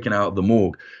 they'd taken it out of the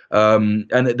morgue. And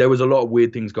there was a lot of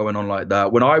weird things going on like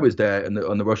that. When I was there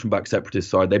on the Russian-backed separatist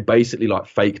side, they basically like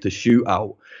faked a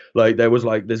shootout. Like there was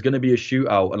like, there's going to be a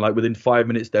shootout. And like within 5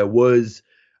 minutes there was,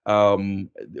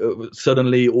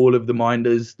 suddenly all of the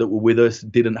minders that were with us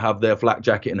didn't have their flak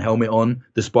jacket and helmet on,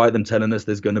 despite them telling us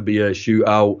there's going to be a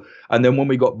shootout. And then when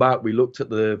we got back, we looked at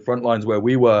the front lines where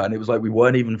we were, and it was like we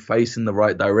weren't even facing the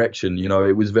right direction. You know,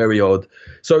 it was very odd.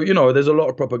 So, you know, there's a lot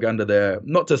of propaganda there.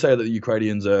 Not to say that the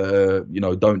Ukrainians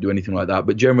don't do anything like that,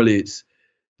 but generally it's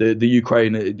the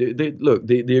Ukraine. Look,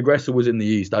 the aggressor was in the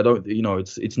East.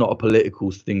 It's not a political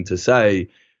thing to say.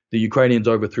 The Ukrainians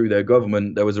overthrew their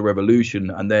government. There was a revolution,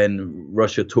 and then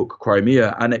Russia took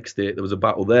Crimea, annexed it. There was a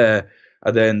battle there,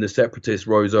 and then the separatists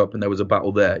rose up, and there was a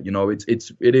battle there. You know, it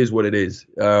is what it is.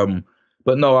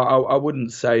 But no, I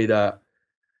wouldn't say that.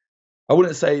 I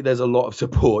wouldn't say there's a lot of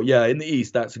support. Yeah, in the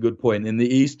East, that's a good point. In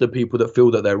the East, the people that feel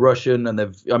that they're Russian, and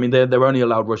they're only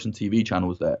allowed Russian TV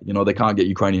channels there. You know, they can't get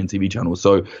Ukrainian TV channels,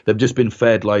 so they've just been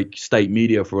fed like state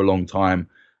media for a long time.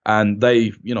 And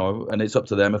they, you know, and it's up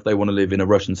to them if they want to live in a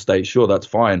Russian state. Sure, that's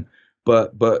fine.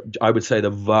 But I would say the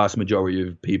vast majority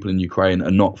of people in Ukraine are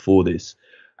not for this.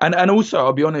 And also,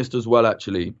 I'll be honest as well,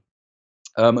 actually,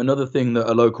 another thing that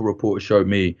a local reporter showed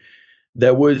me,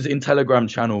 there was in Telegram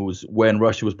channels when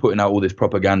Russia was putting out all this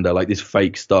propaganda, like this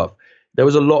fake stuff. There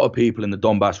was a lot of people in the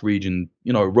Donbass region,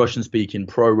 you know, Russian speaking,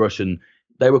 pro-Russian.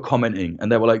 They were commenting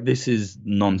and they were like, this is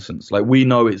nonsense. Like, we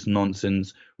know it's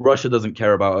nonsense. Russia doesn't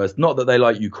care about us. Not that they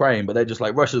like Ukraine, but they're just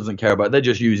like, Russia doesn't care about it. They're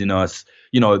just using us,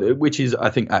 you know, which is,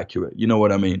 I think, accurate. You know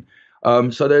what I mean?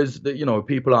 So there's, you know,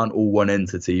 people aren't all one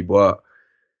entity, but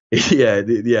yeah.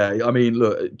 I mean,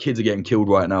 look, kids are getting killed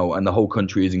right now and the whole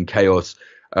country is in chaos.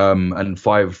 And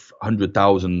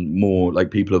 500,000 more like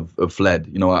people have fled.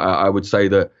 You know, I would say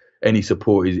that any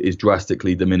support is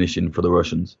drastically diminishing for the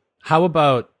Russians. How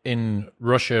about in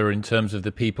Russia in terms of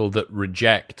the people that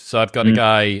reject? So I've got a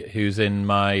guy who's in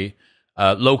my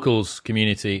locals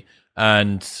community,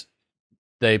 and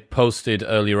they posted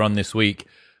earlier on this week.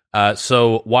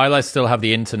 So while I still have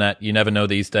the internet, you never know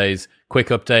these days, quick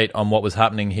update on what was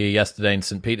happening here yesterday in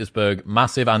St. Petersburg.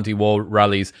 Massive anti-war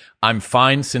rallies. I'm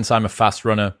fine since I'm a fast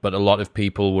runner, but a lot of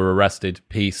people were arrested.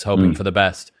 Peace, hoping for the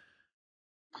best.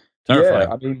 Terrifying.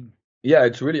 Yeah, I mean, yeah,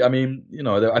 it's really, I mean, you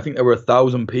know, I think there were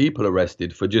 1,000 people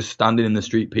arrested for just standing in the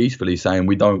street peacefully saying,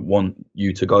 we don't want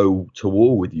you to go to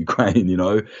war with Ukraine, you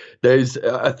know. There's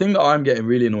a thing that I'm getting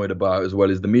really annoyed about as well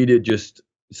is the media just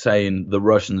saying the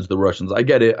Russians. I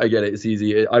get it. It's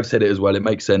easy. I've said it as well. It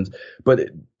makes sense. But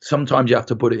sometimes you have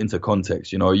to put it into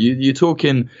context, you know. You're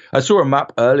talking, I saw a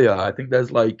map earlier. I think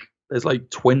there's like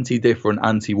 20 different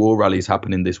anti-war rallies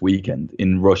happening this weekend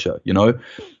in Russia, you know.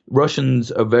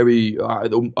 Russians are very,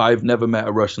 I've never met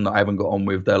a Russian that I haven't got on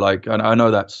with. They're like, and I know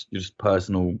that's just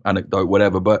personal anecdote,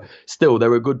 whatever, but still,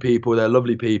 they're a good people. They're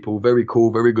lovely people, very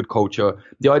cool, very good culture.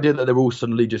 The idea that they're all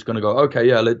suddenly just going to go, okay,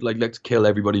 yeah, let's kill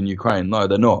everybody in Ukraine. No,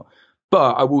 they're not.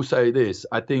 But I will say this,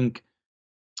 I think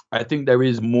there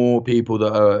is more people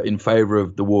that are in favor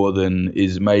of the war than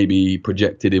is maybe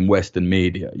projected in Western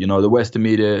media. You know, the Western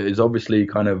media is obviously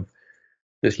kind of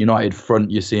this united front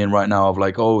you're seeing right now of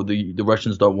like, oh, the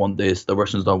Russians don't want this, the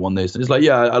Russians don't want this. And it's like,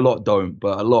 yeah, a lot don't,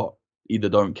 but a lot either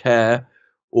don't care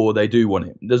or they do want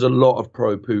it. There's a lot of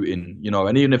pro-Putin, you know,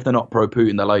 and even if they're not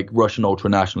pro-Putin, they're like Russian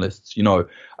ultra-nationalists, you know,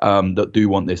 that do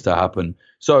want this to happen.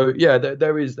 So, yeah,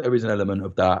 there is an element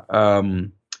of that.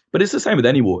 But it's the same with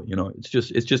any war, you know. It's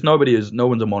just no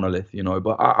one's a monolith, you know.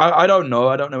 But I don't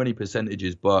know any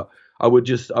percentages, but I would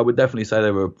definitely say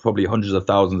there were probably hundreds of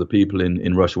thousands of people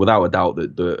in Russia, without a doubt,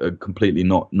 that are completely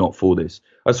not for this.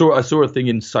 I saw a thing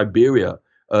in Siberia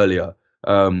earlier.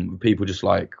 People just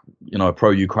like, you know,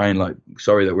 pro-Ukraine, like,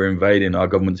 sorry that we're invading, our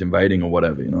government's invading or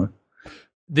whatever, you know.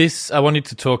 I wanted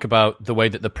to talk about the way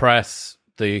that the press,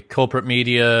 the corporate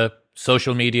media,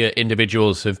 social media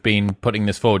individuals have been putting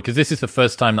this forward, because this is the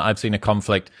first time that I've seen a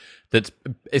conflict that's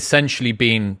essentially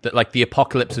been that, like, the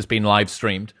apocalypse has been live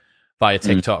streamed via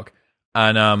TikTok.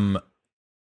 And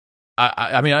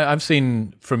I mean, I've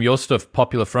seen from your stuff,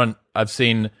 Popular Front, I've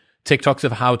seen TikToks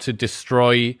of how to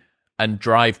destroy and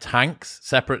drive tanks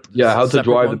separate. Yeah, how to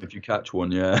drive them if you catch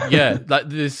one. Yeah. Yeah, like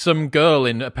there's some girl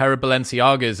in a pair of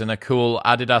Balenciagas and a cool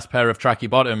Adidas pair of tracky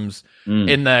bottoms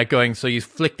in there going, so you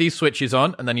flick these switches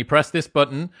on and then you press this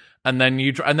button and then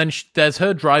there's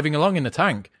her driving along in the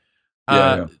tank.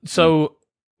 So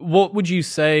what would you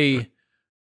say?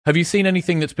 Have you seen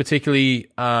anything that's particularly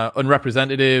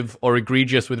unrepresentative or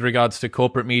egregious with regards to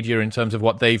corporate media in terms of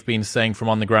what they've been saying from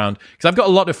on the ground? Because I've got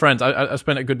a lot of friends. I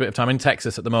spent a good bit of time in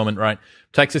Texas at the moment, right?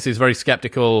 Texas is very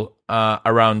skeptical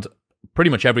around pretty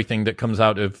much everything that comes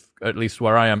out of, at least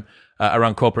where I am,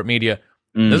 around corporate media.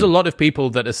 There's a lot of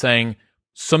people that are saying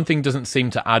something doesn't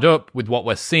seem to add up with what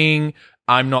we're seeing.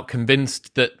 I'm not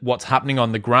convinced that what's happening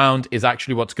on the ground is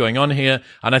actually what's going on here.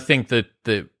 And I think that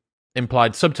the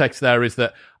implied subtext there is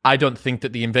that I don't think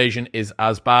that the invasion is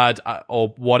as bad or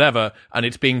whatever, and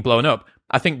it's being blown up.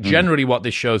 I think generally what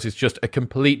this shows is just a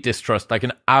complete distrust, like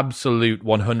an absolute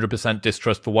 100%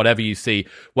 distrust for whatever you see,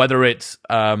 whether it's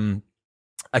a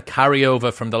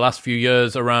carryover from the last few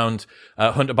years around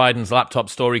Hunter Biden's laptop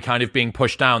story kind of being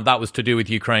pushed down. That was to do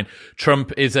with Ukraine.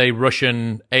 Trump is a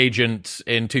Russian agent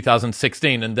in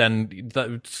 2016, and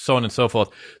then so on and so forth.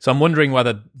 So I'm wondering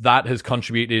whether that has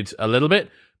contributed a little bit,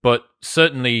 but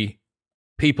certainly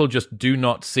people just do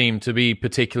not seem to be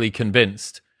particularly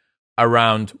convinced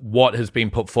around what has been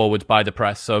put forward by the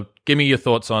press. So give me your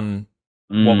thoughts on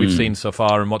what we've seen so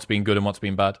far and what's been good and what's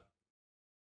been bad.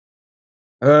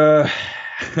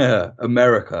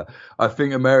 America. I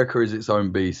think America is its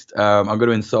own beast. I'm going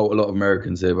to insult a lot of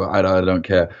Americans here, but I don't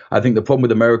care. I think the problem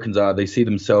with Americans are they see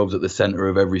themselves at the center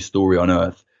of every story on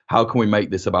earth. How can we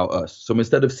make this about us? So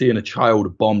instead of seeing a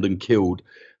child bombed and killed,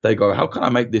 they go, how can I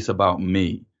make this about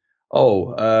me?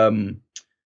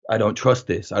 I don't trust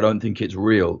this. I don't think it's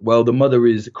real. Well, the mother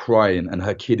is crying and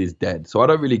her kid is dead. So I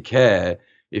don't really care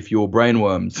if your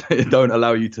brainworms don't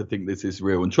allow you to think this is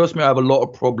real. And trust me, I have a lot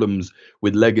of problems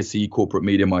with legacy corporate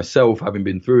media myself, having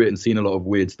been through it and seen a lot of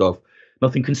weird stuff.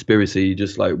 Nothing conspiracy,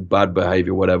 just like bad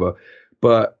behavior, whatever.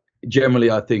 But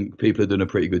generally, I think people are doing a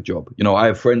pretty good job. You know, I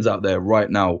have friends out there right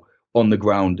now on the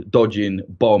ground dodging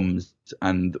bombs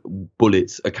and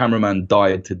bullets. A cameraman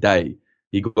died today.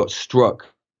 He got struck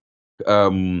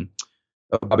Baba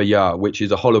Yar, which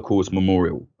is a Holocaust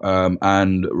memorial,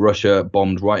 and Russia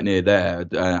bombed right near there,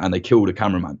 and they killed a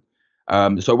cameraman.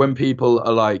 So when people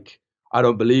are like, I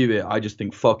don't believe it. I just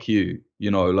think fuck you,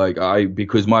 like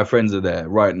because my friends are there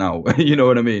right now. You know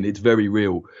what I mean? It's very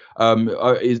real.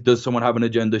 Does someone have an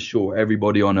agenda? Sure,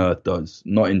 everybody on earth does.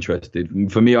 Not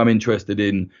interested. For me, I'm interested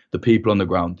in the people on the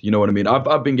ground. You know what I mean?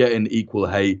 I've been getting equal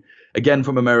hate again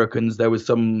from Americans. There was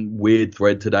some weird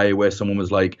thread today where someone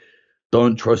was like,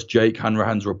 don't trust Jake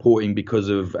Hanrahan's reporting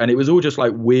and it was all just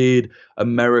like weird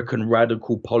American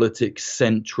radical politics,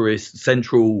 central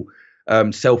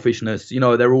selfishness.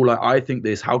 They're all like, I think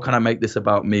this, how can I make this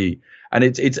about me? And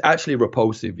it's actually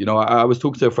repulsive. I was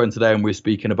talking to a friend today and we were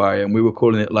speaking about it and we were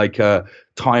calling it like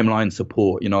timeline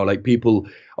support, like people,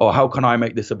 oh, how can I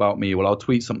make this about me? Well, I'll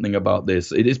tweet something about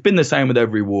this. It's been the same with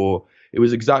every war. It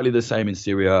was exactly the same in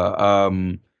Syria.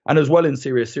 And as well in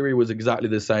Syria was exactly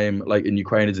the same like in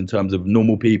Ukraine as in terms of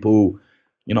normal people,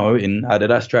 in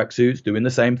Adidas tracksuits doing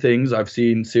the same things. I've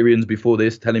seen Syrians before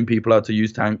this telling people how to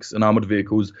use tanks and armored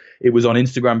vehicles. It was on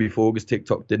Instagram before because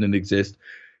TikTok didn't exist.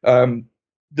 The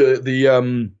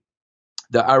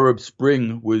Arab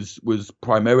Spring was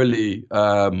primarily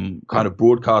kind of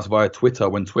broadcast via Twitter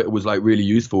when Twitter was like really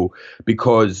useful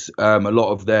because a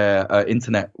lot of their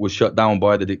internet was shut down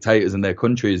by the dictators in their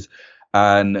countries.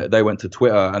 And they went to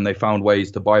Twitter and they found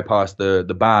ways to bypass the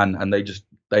ban, and they just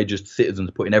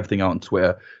citizens putting everything out on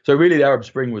Twitter. So really the Arab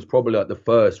Spring was probably like the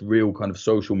first real kind of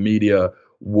social media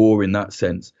war in that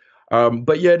sense.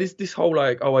 But yeah, this whole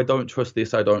like, oh, I don't trust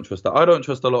this, I don't trust that. I don't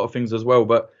trust a lot of things as well.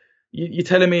 But you're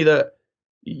telling me that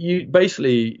you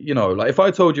basically, like if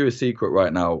I told you a secret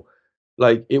right now,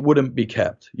 like it wouldn't be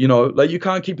kept, like you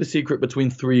can't keep a secret between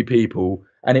three people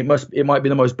and it might be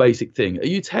the most basic thing. Are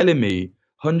you telling me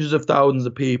hundreds of thousands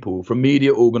of people from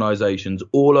media organizations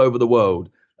all over the world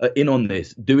are in on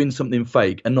this, doing something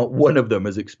fake, and not one of them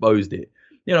has exposed it?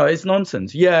 It's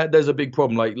nonsense. Yeah, there's a big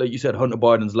problem. Like you said, Hunter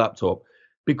Biden's laptop,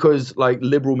 because like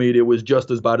liberal media was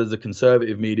just as bad as the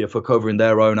conservative media for covering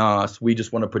their own ass. We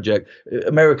just want to project.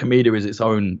 American media is its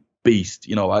own beast.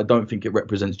 I don't think it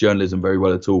represents journalism very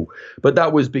well at all. But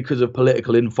that was because of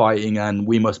political infighting and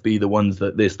we must be the ones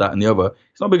that this, that, and the other.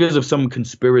 It's not because of some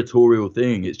conspiratorial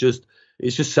thing. It's just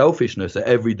selfishness at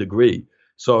every degree.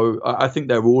 So I think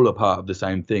they're all a part of the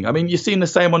same thing. I mean, you're seeing the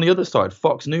same on the other side.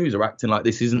 Fox News are acting like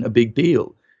this isn't a big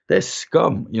deal. They're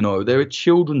scum, there are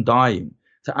children dying.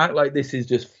 To act like this is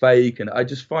just fake, and I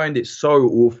just find it so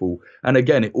awful. And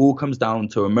again, it all comes down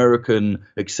to American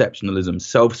exceptionalism,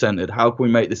 self-centered. How can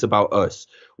we make this about us?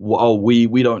 Oh,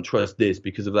 we don't trust this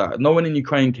because of that. No one in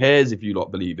Ukraine cares if you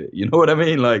lot believe it. You know what I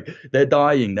mean? Like, they're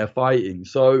dying, they're fighting.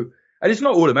 So, and it's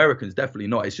not all Americans, definitely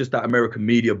not. It's just that American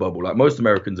media bubble. Like, most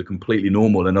Americans are completely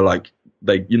normal and are like,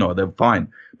 they're fine.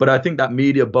 But I think that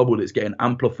media bubble that's getting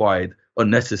amplified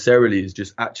unnecessarily is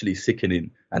just actually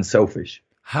sickening and selfish.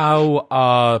 How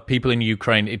are people in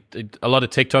Ukraine? A lot of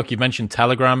TikTok. You've mentioned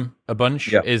Telegram a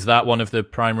bunch. Yeah. Is that one of the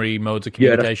primary modes of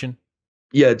communication?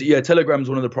 Yeah. Telegram's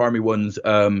one of the primary ones.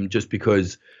 Just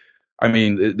because, I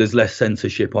mean, there's less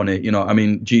censorship on it. I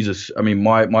mean,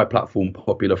 my platform,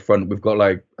 Popular Front, we've got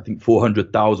like I think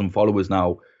 400,000 followers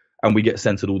now, and we get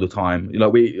censored all the time.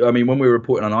 When we're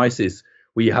reporting on ISIS,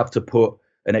 we have to put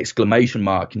an exclamation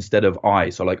mark instead of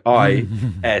I. So like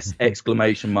I-S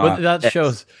exclamation mark. Well, that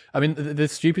shows, I mean, the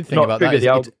stupid thing about that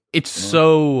is it's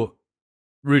so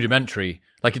rudimentary.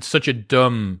 Like, it's such a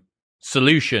dumb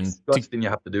solution. You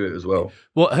have to do it as well.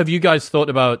 Well, have you guys thought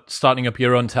about starting up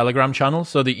your own Telegram channel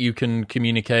so that you can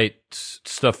communicate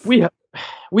stuff? We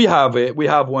have it. We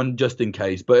have one just in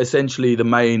case, but essentially the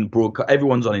main broadcast,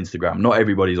 everyone's on Instagram. Not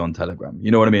everybody's on Telegram. You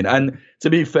know what I mean? And to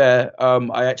be fair,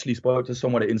 I actually spoke to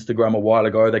someone at Instagram a while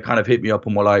ago. They kind of hit me up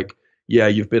and were like, yeah,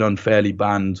 you've been unfairly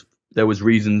banned. There was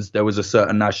reasons. There was a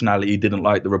certain nationality didn't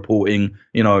like the reporting.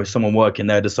 Someone working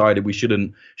there decided we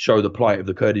shouldn't show the plight of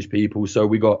the Kurdish people. So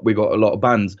we got a lot of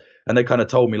bans. And they kind of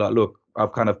told me like, look,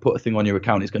 I've kind of put a thing on your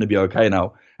account. It's going to be okay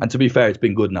now. And to be fair, it's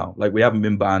been good now. Like, we haven't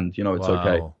been banned. It's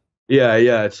okay.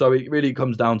 Yeah. So it really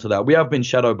comes down to that. We have been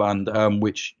shadow banned,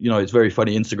 which, it's very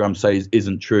funny. Instagram says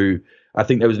isn't true. I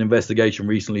think there was an investigation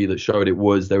recently that showed it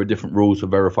was. There were different rules for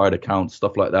verified accounts,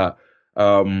 stuff like that.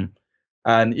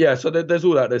 And yeah, so there's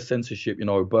all that. There's censorship,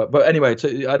 But anyway,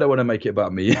 I don't want to make it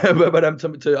about me. but I'm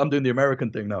doing the American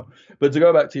thing now. But to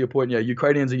go back to your point, yeah,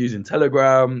 Ukrainians are using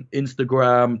Telegram,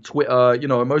 Instagram, Twitter.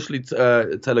 Mostly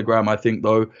Telegram, I think,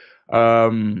 though.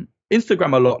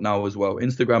 Instagram a lot now as well.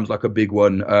 Instagram's like a big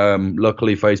one.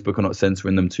 Luckily, Facebook are not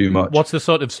censoring them too much. What's the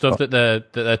sort of stuff that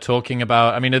they're talking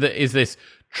about? I mean, is this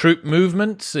troop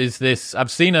movements? Is this? I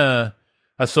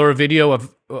saw a video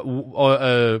of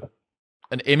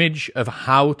an image of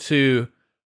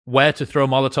where to throw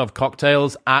Molotov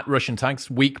cocktails at Russian tanks,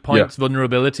 weak points,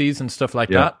 vulnerabilities, and stuff like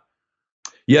that.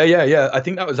 Yeah. I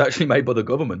think that was actually made by the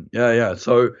government. Yeah.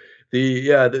 So the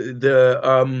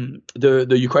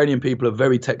Ukrainian people are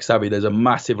very tech savvy. There's a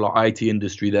massive like IT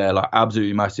industry there, like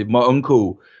absolutely massive. My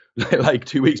uncle, like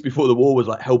 2 weeks before the war, was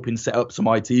like helping set up some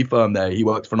IT firm there. He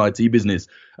works for an IT business,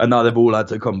 and now they've all had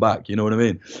to come back. You know what I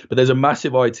mean? But there's a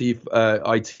massive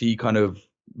IT kind of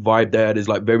vibe there. There's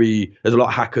a lot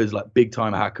of hackers, like big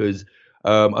time hackers.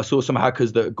 I saw some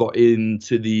hackers that got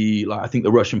into I think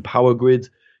the Russian power grid.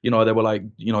 They were like,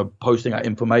 posting out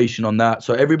information on that.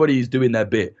 So everybody's doing their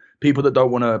bit. People that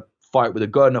don't want to fight with a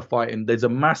gun are fighting. There's a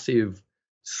massive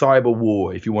cyber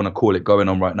war, if you want to call it, going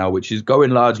on right now, which is going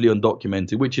largely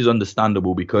undocumented, which is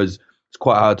understandable because it's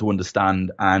quite hard to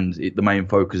understand. And the main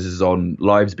focus is on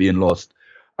lives being lost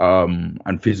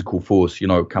and physical force,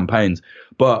 campaigns.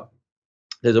 But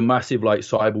there's a massive like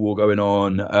cyber war going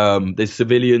on. There's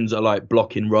civilians are like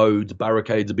blocking roads,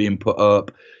 barricades are being put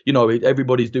up.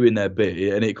 Everybody's doing their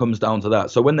bit, and it comes down to that.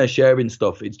 So when they're sharing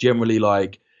stuff, it's generally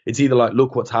like it's either like,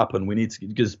 look what's happened. We need to,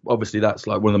 because obviously that's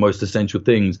like one of the most essential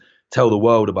things. Tell the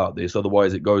world about this,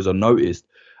 otherwise it goes unnoticed.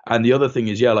 And the other thing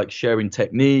is, like sharing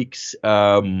techniques.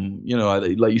 Like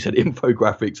you said,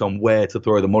 infographics on where to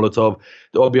throw the Molotov.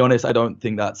 I'll be honest, I don't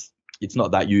think it's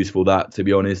not that useful, that, to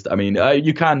be honest. I mean,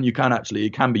 you can actually,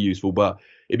 it can be useful, but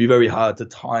it'd be very hard to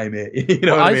time it. You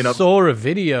know what I mean? I saw a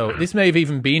video. This may have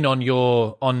even been on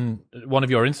one of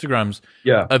your Instagrams.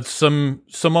 Yeah. Of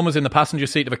someone was in the passenger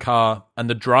seat of a car, and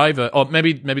the driver, or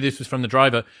maybe this was from the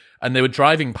driver, and they were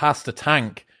driving past a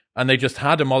tank, and they just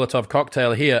had a Molotov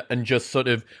cocktail here, and just sort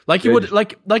of like you would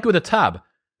like with a tab.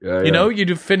 Yeah, you'd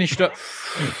have finished up.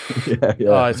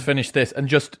 Oh, it's finished this, and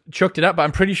just chucked it out. But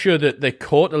I'm pretty sure that they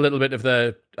caught a little bit of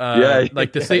the.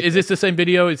 Is this the same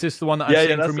video? Is this the one that I've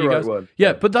seen from you guys? One.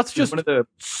 Yeah, but that's just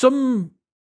some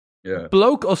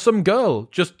bloke or some girl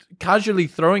just casually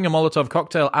throwing a Molotov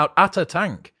cocktail out at a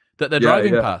tank that they're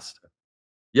driving past.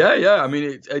 Yeah. I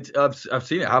mean, I've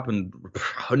seen it happen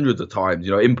hundreds of times.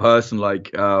 In person.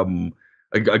 Like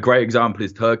a great example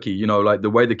is Turkey. Like the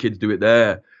way the kids do it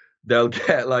there. They'll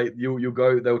get like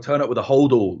they'll turn up with a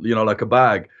holdall, like a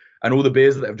bag, and all the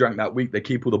beers that they've drank that week, they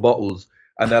keep all the bottles,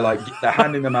 and they're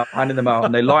handing them out,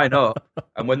 and they line up.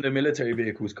 And when the military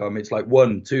vehicles come, it's like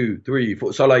 1, 2, 3,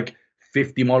 4, so like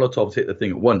 50 Molotovs hit the thing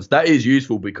at once. That is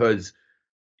useful because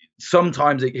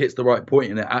sometimes it hits the right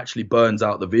point and it actually burns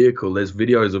out the vehicle. There's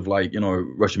videos of like,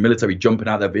 Russian military jumping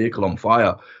out their vehicle on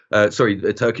fire.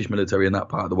 The Turkish military in that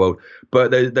part of the world.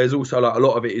 But there's also like a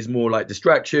lot of it is more like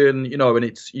distraction, and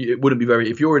it wouldn't be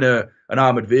very, if you're in an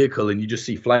armored vehicle and you just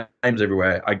see flames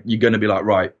everywhere, you're going to be like,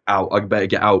 right, out, I better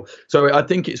get out. So I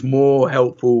think it's more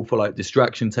helpful for like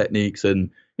distraction techniques and,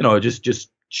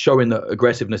 just showing that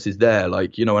aggressiveness is there.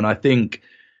 Like, and I think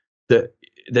that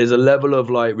there's a level of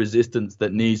like resistance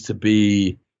that needs to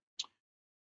be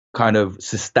kind of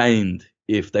sustained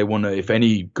if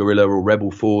any guerrilla or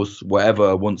rebel force,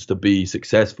 whatever, wants to be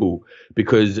successful,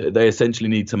 because they essentially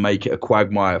need to make it a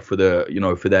quagmire for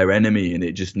for their enemy. And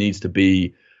it just needs to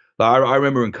be like, I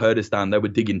remember in Kurdistan, they were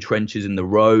digging trenches in the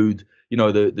road.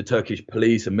 The Turkish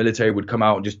police and military would come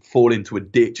out and just fall into a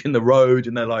ditch in the road.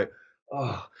 And they're like,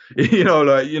 oh,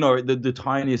 the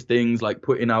tiniest things, like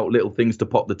putting out little things to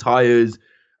pop the tires,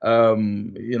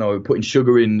 putting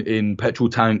sugar in petrol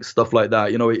tanks, stuff like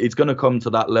that. It's going to come to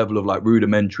that level of like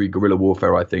rudimentary guerrilla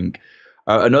warfare, I think.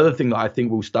 Another thing that I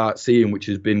think we'll start seeing, which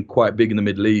has been quite big in the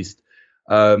Middle East,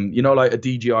 like a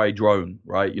DJI drone,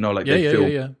 right?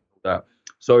 That.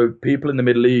 So people in the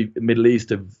Middle East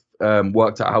have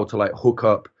worked out how to like hook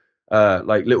up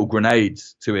like little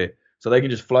grenades to it, so they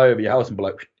can just fly over your house and be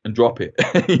like, and drop it.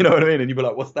 You know what I mean? And you'd be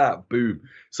like, what's that? Boom.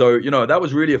 So that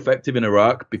was really effective in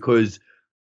Iraq because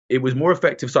it was more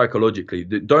effective psychologically.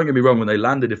 Don't get me wrong, when they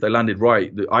landed, if they landed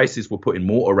right, the ISIS were putting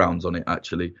mortar rounds on it,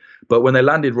 actually. But when they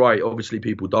landed right, obviously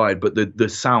people died. But the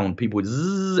sound, people would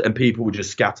zzz, and people would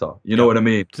just scatter. You know what I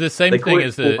mean? It's the same thing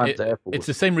as it's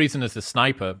the same reason as the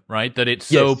sniper, right? That it's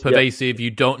so pervasive,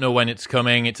 you don't know when it's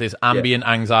coming. It's this ambient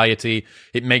anxiety.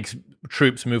 It makes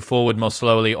troops move forward more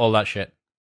slowly, all that shit.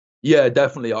 Yeah,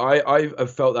 definitely.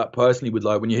 I've felt that personally with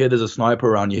like, when you hear there's a sniper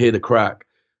around, you hear the crack.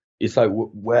 It's like,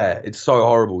 where? It's so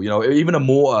horrible. Even a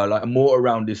mortar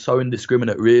round is so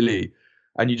indiscriminate, really.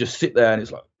 And you just sit there and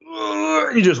it's like,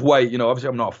 and you just wait. Obviously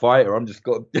I'm not a fighter. I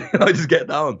just get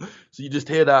down. So you just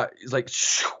hear that. It's like,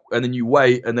 and then you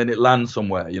wait and then it lands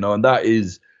somewhere, and that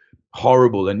is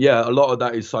horrible. And yeah, a lot of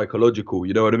that is psychological,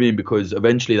 you know what I mean? Because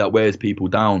eventually that wears people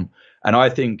down. And I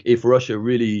think if Russia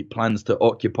really plans to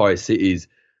occupy cities,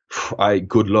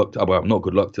 good luck. Well, not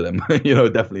good luck to them,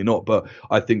 definitely not. But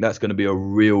I think that's going to be a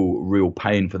real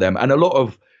pain for them. And a lot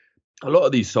of a lot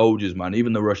of these soldiers, man,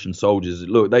 even the Russian soldiers,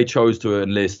 look, they chose to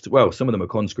enlist. Well, some of them are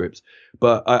conscripts,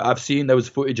 but I've seen there was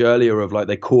footage earlier of like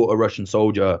they caught a Russian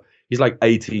soldier. He's like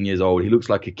 18 years old. He looks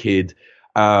like a kid.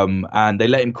 And they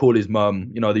let him call his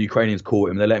mum. You know, the Ukrainians caught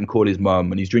him. They let him call his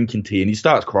mum, and he's drinking tea, and he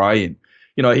starts crying.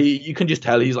 You know, you can just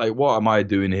tell he's like, "What am I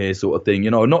doing here?" sort of thing.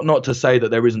 You know, not to say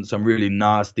that there isn't some really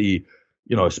nasty,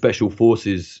 you know, special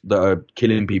forces that are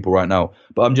killing people right now,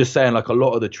 but I'm just saying like a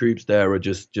lot of the troops there are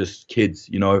just kids.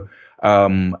 You know,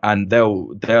 and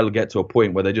they'll get to a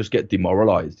point where they just get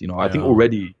demoralized. You know, I think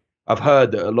already I've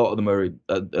heard that a lot of them are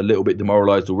a little bit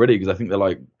demoralized already because I think they're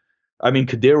like, I mean,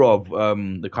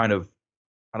 Kadyrov, the kind of,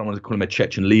 I don't want to call him a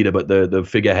Chechen leader, but the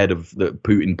figurehead of that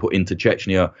Putin put into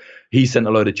Chechnya, he sent a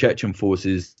load of Chechen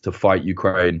forces to fight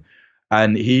Ukraine.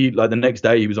 And he, like the next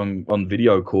day, he was on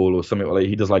video call or something like that.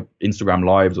 He does like Instagram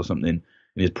lives or something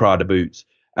in his Prada boots.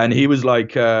 And he was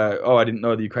like, oh, I didn't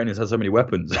know the Ukrainians had so many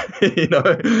weapons, you know?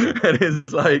 And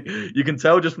it's like, you can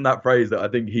tell just from that phrase that I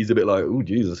think he's a bit like, oh,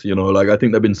 Jesus, you know, like I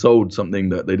think they've been sold something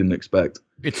that they didn't expect.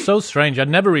 It's so strange. I'd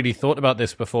never really thought about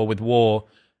this before with war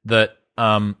that,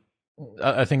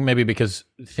 I think maybe because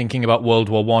thinking about World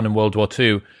War I and World War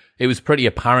II, it was pretty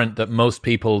apparent that most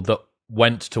people that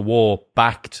went to war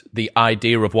backed the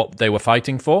idea of what they were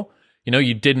fighting for. You know,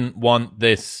 you didn't want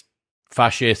this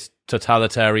fascist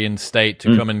totalitarian state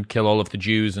to come and kill all of the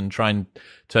Jews and try and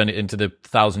turn it into the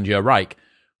 1,000-year Reich.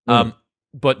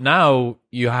 But now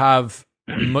you have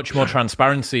much more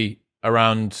transparency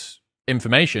around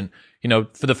information. You know,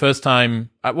 for the first time,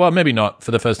 well, maybe not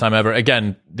for the first time ever.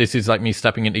 Again, this is like me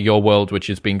stepping into your world, which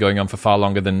has been going on for far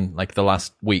longer than like the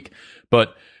last week.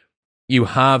 But you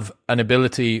have an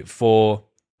ability for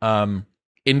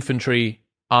infantry,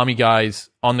 army guys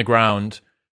on the ground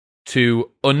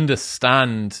to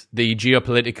understand the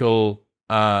geopolitical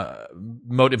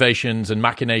motivations and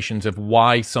machinations of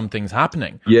why something's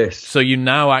happening. Yes. So you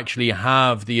now actually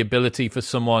have the ability for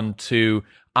someone to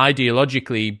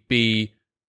ideologically be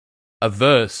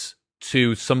averse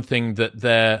to something that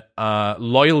their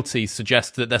loyalty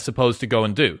suggests that they're supposed to go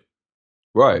and do.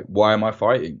 Right. Why am I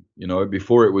fighting? You know,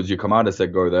 before it was your commander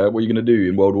said go there. What are you going to do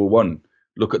in World War One?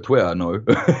 Look at Twitter, no.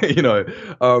 You know,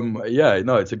 yeah,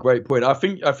 no, it's a great point. I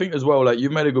think as well, like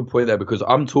you've made a good point there because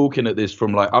I'm talking at this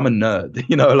from like I'm a nerd,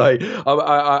 you know, like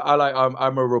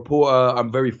I'm a reporter.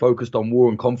 I'm very focused on war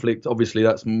and conflict. Obviously,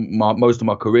 that's most of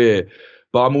my career.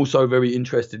 But I'm also very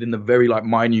interested in the very like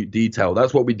minute detail.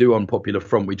 That's what we do on Popular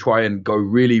Front. We try and go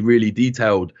really, really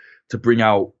detailed to bring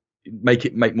out,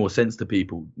 make more sense to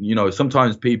people. You know,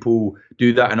 sometimes people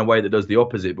do that in a way that does the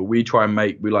opposite, but we try and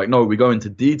we go into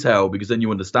detail because then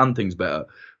you understand things better.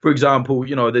 For example,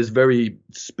 you know, there's very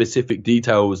specific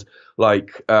details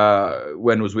like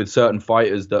when I was with certain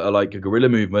fighters that are like a guerrilla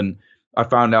movement, I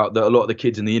found out that a lot of the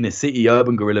kids in the inner city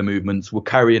urban guerrilla movements were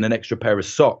carrying an extra pair of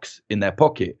socks in their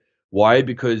pocket. Why?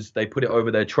 Because they put it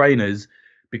over their trainers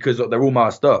because they're all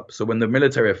masked up. So when the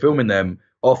military are filming them,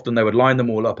 often they would line them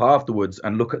all up afterwards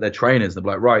and look at their trainers. They'd be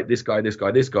like, right, this guy, this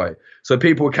guy, this guy. So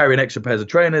people were carrying extra pairs of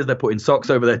trainers. They're putting socks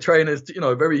over their trainers. You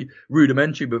know, very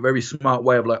rudimentary, but very smart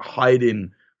way of like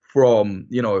hiding from,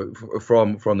 you know,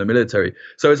 from the military.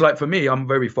 So it's like, for me, I'm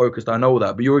very focused. I know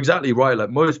that. But you're exactly right. Like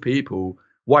most people,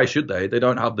 why should they? They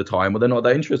don't have the time or they're not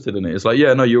that interested in it. It's like,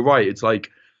 yeah, no, you're right. It's like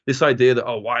this idea that,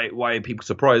 oh, why are people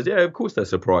surprised? Yeah, of course they're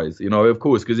surprised, you know, of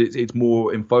course, because it's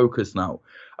more in focus now.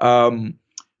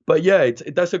 But yeah,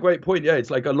 that's a great point. Yeah,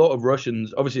 it's like a lot of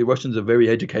Russians, obviously Russians are a very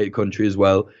educated country as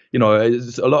well. You know,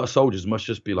 a lot of soldiers must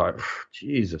just be like,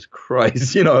 Jesus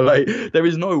Christ, you know, like there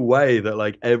is no way that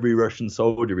like every Russian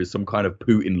soldier is some kind of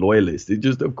Putin loyalist. It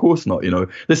just, of course not, you know,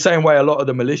 the same way a lot of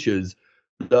the militias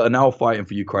that are now fighting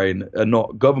for Ukraine are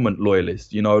not government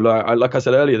loyalists. You know, like I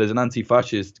said earlier, there's an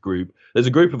anti-fascist group. There's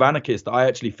a group of anarchists that I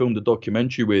actually filmed a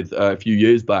documentary with a few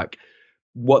years back.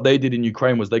 What they did in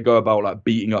Ukraine was they go about like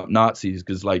beating up Nazis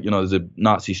because, like, you know, there's a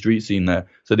Nazi street scene there.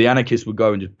 So the anarchists would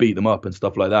go and just beat them up and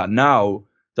stuff like that. Now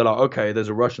they're like, okay, there's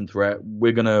a Russian threat.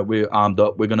 We're armed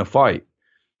up. We're going to fight.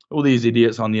 All these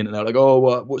idiots on the internet are like,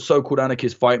 oh, what so-called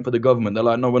anarchists fighting for the government? They're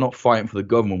like, no, we're not fighting for the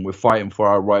government. We're fighting for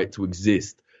our right to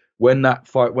exist. When that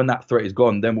threat is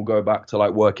gone, then we'll go back to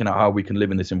like working out how we can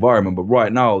live in this environment. But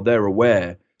right now, they're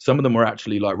aware. Some of them are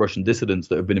actually like Russian dissidents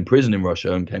that have been in prison in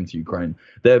Russia and came to Ukraine.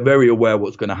 They're very aware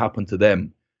what's going to happen to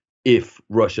them if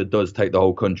Russia does take the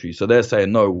whole country. So they're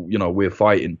saying, no, you know, we're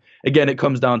fighting. Again, it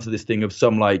comes down to this thing of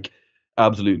some like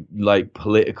absolute like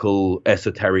political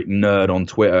esoteric nerd on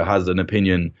Twitter has an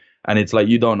opinion. And it's like,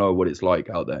 you don't know what it's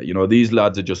like out there. You know, these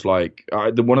lads are just like,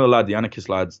 one of the anarchist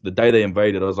lads, the day they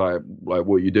invaded, I was like,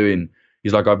 what are you doing?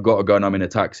 He's like, I've got a gun. I'm in a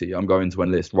taxi. I'm going to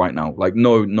enlist right now. Like,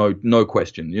 no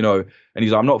question, you know. And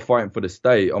he's like, I'm not fighting for the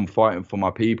state. I'm fighting for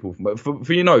my people.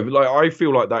 For you know, like I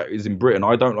feel like that is in Britain.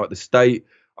 I don't like the state.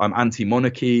 I'm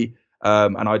anti-monarchy,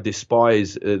 and I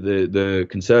despise the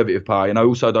conservative party, and I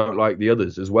also don't like the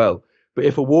others as well. But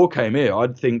if a war came here,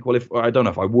 I'd think, well, if I don't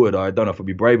know if I would, I don't know if I'd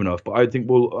be brave enough, but I'd think,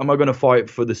 well, am I going to fight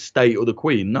for the state or the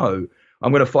Queen? No,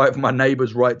 I'm going to fight for my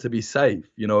neighbour's right to be safe,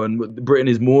 you know. And Britain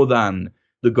is more than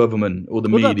the government or the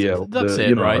media. That's it,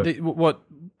 you know, right? What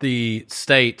the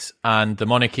state and the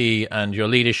monarchy and your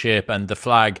leadership and the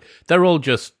flag, they're all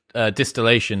just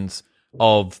distillations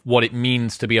of what it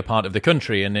means to be a part of the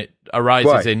country, and it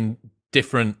arises in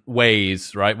different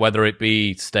ways, right? Whether it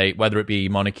be state, whether it be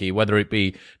monarchy, whether it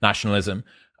be nationalism.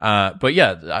 But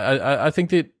yeah, I think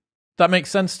that makes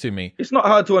sense to me. It's not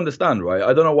hard to understand, right?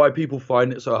 I don't know why people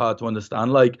find it so hard to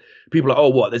understand. Like, people are like, oh,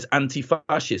 what? There's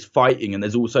anti-fascists fighting and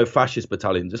there's also fascist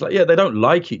battalions. It's like, yeah, they don't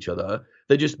like each other.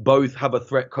 They just both have a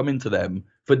threat coming to them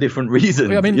for different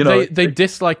reasons. I mean, you know? they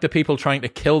dislike the people trying to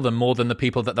kill them more than the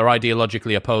people that they're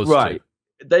ideologically opposed to.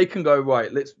 They can go,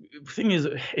 right, the thing is,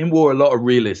 in war, a lot of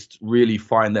realists really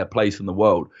find their place in the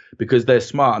world because they're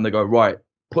smart and they go, right,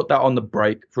 put that on the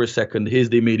brake for a second. Here's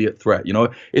the immediate threat. You know,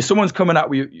 if someone's coming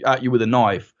at you with a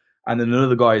knife and then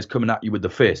another guy is coming at you with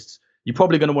the fists, you're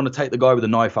probably going to want to take the guy with the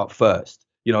knife out first.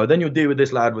 You know, then you'll deal with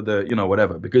this lad with the, you know,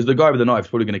 whatever, because the guy with the knife is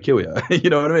probably going to kill you. You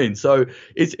know what I mean? So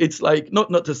it's like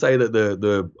not to say that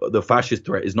the fascist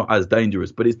threat is not as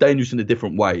dangerous, but it's dangerous in a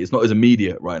different way. It's not as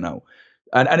immediate right now.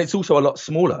 And it's also a lot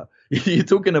smaller. You're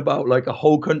talking about like a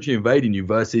whole country invading you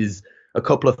versus a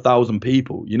couple of thousand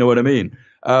people. You know what I mean?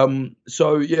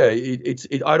 So yeah,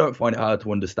 I don't find it hard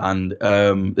to understand.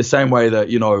 The same way that,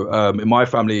 you know, in my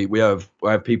family we have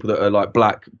people that are like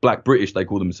black British, they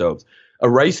call themselves. A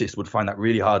racist would find that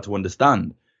really hard to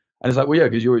understand. And it's like, well, yeah,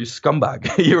 because you're a scumbag.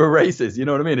 You're a racist. You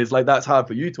know what I mean? It's like that's hard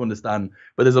for you to understand.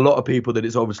 But there's a lot of people that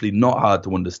it's obviously not hard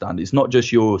to understand. It's not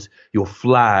just your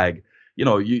flag. You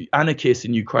know, anarchists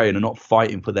in Ukraine are not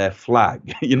fighting for their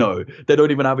flag. You know, they don't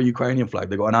even have a Ukrainian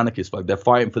flag. They've got an anarchist flag. They're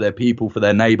fighting for their people, for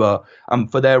their neighbor, and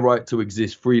for their right to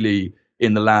exist freely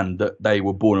in the land that they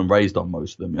were born and raised on,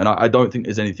 most of them. And I don't think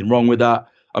there's anything wrong with that.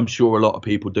 I'm sure a lot of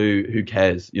people do. Who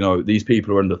cares? You know, these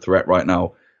people are under threat right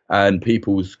now, and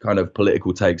people's kind of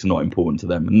political takes are not important to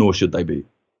them, nor should they be.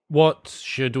 What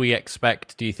should we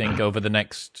expect, do you think, over the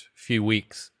next few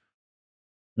weeks?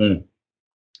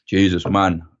 Jesus,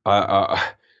 man.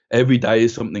 Every day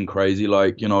is something crazy.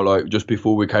 Like, you know, like just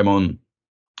before we came on,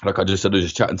 like I just said, I was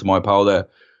just chatting to my pal there,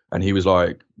 and he was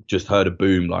like, just heard a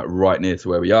boom like right near to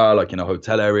where we are, like in a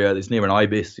hotel area. It's near an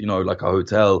ibis, you know, like a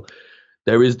hotel.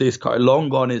 There is this kind of, long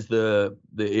gone is the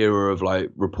era of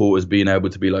like reporters being able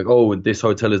to be like, oh, this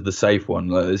hotel is the safe one.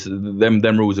 Like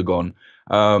them rules are gone.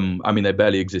 I mean, they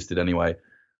barely existed anyway.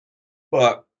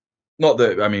 But not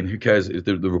that, I mean, who cares if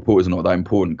the reporters are not that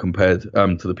important compared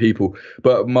to the people.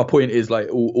 But my point is like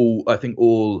I think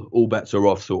all bets are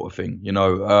off sort of thing. You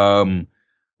know,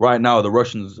 right now the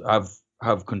Russians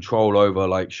have control over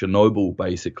like Chernobyl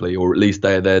basically, or at least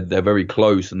they're very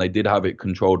close, and they did have it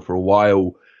controlled for a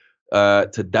while.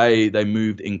 Today they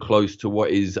moved in close to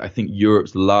what is, I think,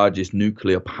 Europe's largest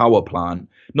nuclear power plant.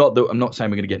 Not that I'm not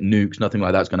saying we're going to get nukes, nothing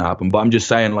like that's going to happen, but I'm just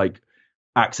saying like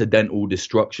accidental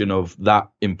destruction of that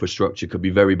infrastructure could be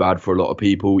very bad for a lot of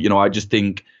people. You know, I just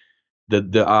think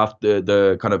that after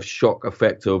the kind of shock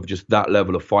effect of just that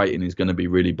level of fighting is going to be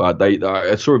really bad.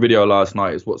 I saw a video last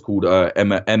night. It's what's called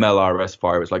MLRS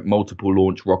fire. It's like multiple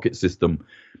launch rocket system,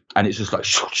 and it's just like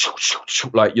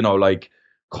like, you know, like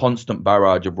constant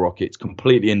barrage of rockets,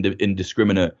 completely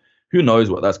indiscriminate. Who knows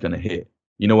what that's going to hit?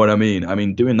 You know what I mean? I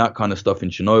mean, doing that kind of stuff in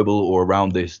Chernobyl or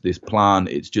around this plant,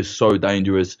 it's just so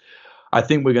dangerous. I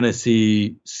think we're going to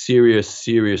see serious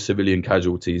civilian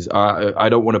casualties. I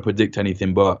don't want to predict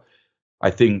anything, but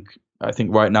I think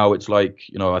right now it's like,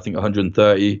 you know, I think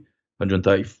 130,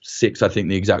 136, I think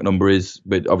the exact number is,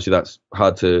 but obviously that's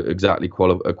hard to exactly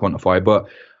quantify. But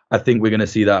I think we're going to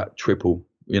see that triple.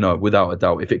 You know, without a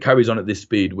doubt, if it carries on at this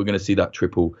speed, we're going to see that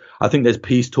triple. I think there's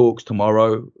peace talks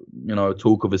tomorrow, you know,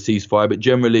 talk of a ceasefire, but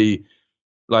generally,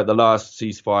 like the last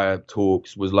ceasefire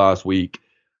talks was last week,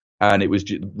 and it was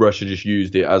Russia just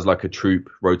used it as like a troop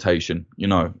rotation, you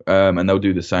know, and they'll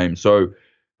do the same. So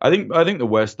I think the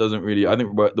West doesn't really. I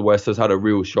think the West has had a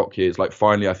real shock here. It's like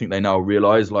finally, I think they now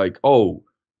realize like, oh,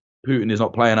 Putin is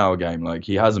not playing our game, like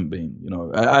he hasn't been, you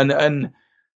know, and.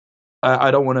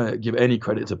 I don't want to give any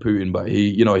credit to Putin, but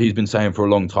he's been saying for a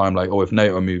long time, like, oh, if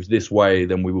NATO moves this way,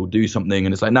 then we will do something.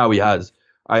 And it's like, now he has.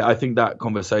 I think that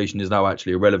conversation is now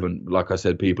actually irrelevant. Like I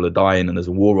said, people are dying and there's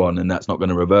a war on, and that's not going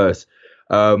to reverse.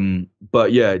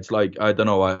 But yeah, it's like I don't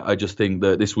know. I just think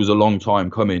that this was a long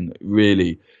time coming,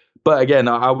 really. But again,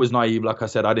 I was naive. Like I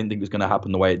said, I didn't think it was going to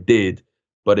happen the way it did,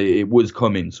 but it was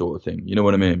coming, sort of thing. You know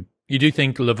what I mean? You do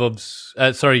think Kiev's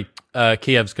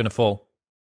going to fall?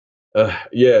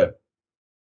 Yeah.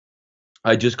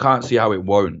 I just can't see how it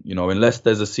won't, unless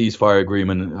there's a ceasefire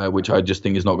agreement, which I just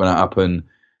think is not going to happen.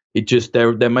 It just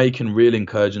they're making real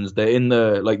incursions. They're in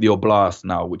the oblast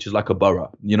now, which is like a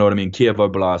borough. You know what I mean? Kiev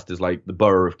Oblast is like the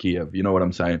borough of Kiev. You know what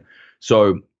I'm saying?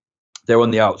 So they're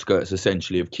on the outskirts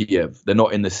essentially of Kiev. They're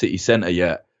not in the city center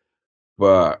yet,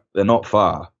 but they're not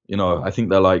far. I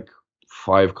think they're like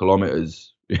 5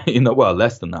 kilometers. Well,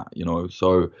 less than that.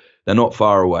 So they're not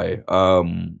far away.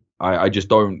 I just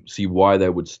don't see why they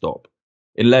would stop.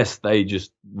 Unless they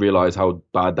just realize how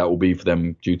bad that will be for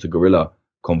them due to guerrilla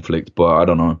conflict, but I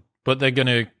don't know. But they're going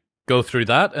to go through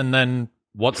that, and then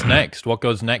what's next? What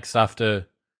goes next after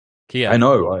Kiev? I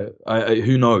know. I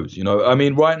who knows? I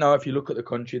mean, right now, if you look at the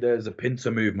country, there's a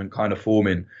pincer movement kind of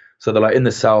forming. So they're like in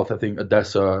the south. I think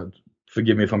Odessa.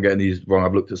 Forgive me if I'm getting these wrong.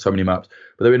 I've looked at so many maps,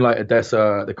 but they're in like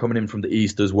Odessa. They're coming in from the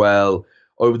east as well,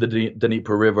 over the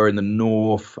Dnieper River in the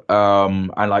north, and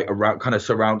like around, kind of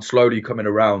slowly coming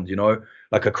around.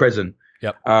 Like a crescent.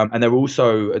 Yep. And they're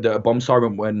also a bomb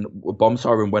siren went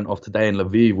off today in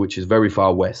Lviv, which is very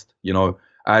far west.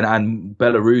 And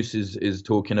Belarus is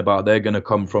talking about they're going to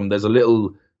come from. There's a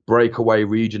little breakaway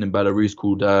region in Belarus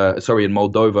called in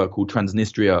Moldova called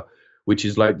Transnistria, which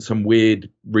is like some weird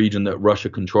region that Russia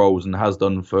controls and has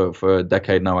done for a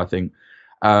decade now, I think.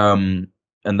 And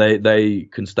they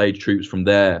can stage troops from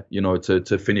there,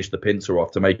 to finish the pincer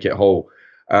off, to make it whole.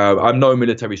 I'm no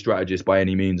military strategist by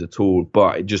any means at all,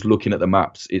 but just looking at the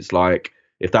maps, it's like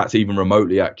if that's even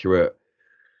remotely accurate,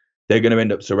 they're going to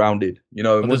end up surrounded.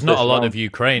 Well, there's not a lot of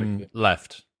Ukraine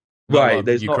left. Right,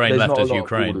 there's Ukraine left as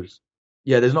Ukraine. Borders.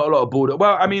 Yeah, there's not a lot of border.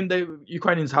 Well, I mean, the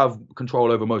Ukrainians have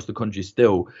control over most of the country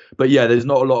still, but yeah, there's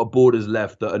not a lot of borders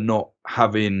left that are not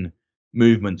having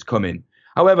movements coming.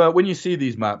 However, when you see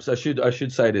these maps, I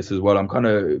should say this as well. I'm kind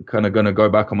of going to go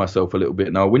back on myself a little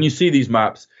bit now. When you see these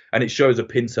maps and it shows a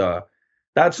pincer,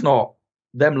 that's not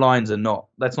how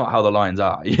the lines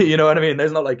are. You know what I mean?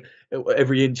 There's not like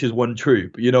every inch is one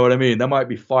troop. You know what I mean? There might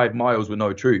be 5 miles with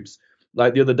no troops.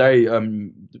 Like the other day,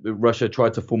 Russia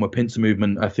tried to form a pincer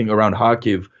movement, I think around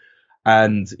Kharkiv.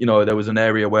 And, there was an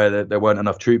area where there weren't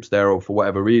enough troops there or for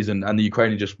whatever reason. And the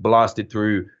Ukrainians just blasted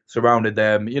through, surrounded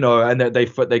them, and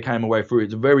they came away through.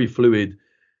 It's very fluid.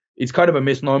 It's kind of a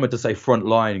misnomer to say front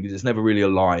line because it's never really a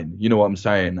line. You know what I'm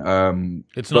saying?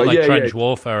 It's not like trench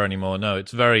warfare anymore. No,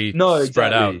 it's very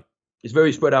spread out. It's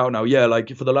very spread out now. Yeah,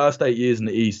 like for the last 8 years in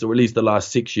the East, or at least the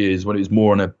last 6 years when it was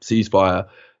more on a ceasefire,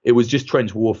 it was just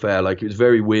trench warfare. Like it was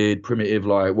very weird, primitive,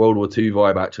 like World War II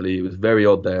vibe, actually. It was very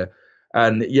odd there.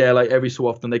 And yeah, like every so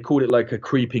often they called it like a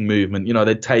creeping movement.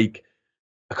 They'd take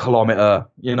a kilometer,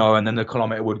 and then the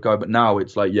kilometer would go. But now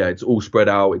it's like, yeah, it's all spread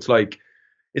out. It's like,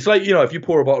 if you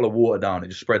pour a bottle of water down, it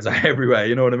just spreads out everywhere.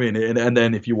 You know what I mean? And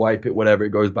then if you wipe it, whatever,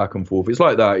 it goes back and forth. It's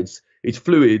like that. It's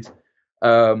fluid.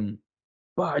 But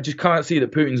I just can't see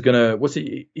that Putin's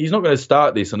he's not going to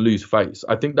start this and lose face.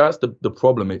 I think that's the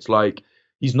problem. It's like,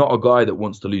 he's not a guy that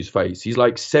wants to lose face. He's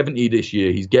like 70 this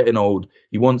year. He's getting old.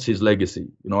 He wants his legacy.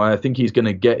 I think he's going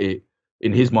to get it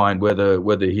in his mind, whether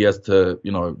he has to,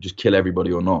 just kill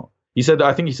everybody or not.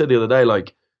 I think he said the other day,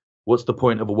 like, what's the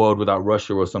point of a world without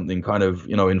Russia or something, kind of,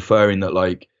 inferring that,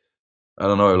 like, I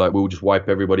don't know, like we'll just wipe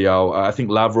everybody out. I think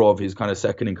Lavrov, his kind of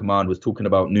second in command, was talking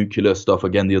about nuclear stuff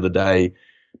again the other day.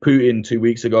 Putin 2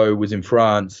 weeks ago was in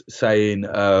France saying,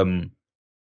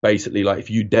 basically, like,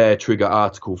 if you dare trigger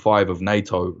Article 5 of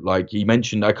NATO, like he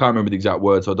mentioned, I can't remember the exact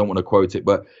words, so I don't want to quote it,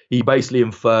 but he basically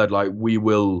inferred, like, we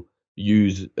will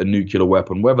use a nuclear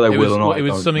weapon, whether they will or not. It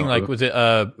was something like, was it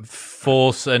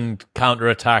force and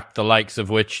counterattack, the likes of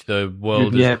which the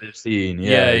world has never seen?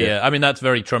 Yeah. I mean, that's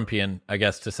very Trumpian, I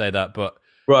guess, to say that, but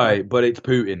right, but it's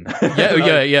Putin.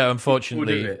 yeah.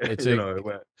 Unfortunately, it's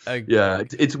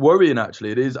it's worrying.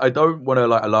 Actually, it is. I don't want to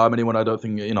like alarm anyone. I don't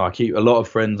think I keep a lot of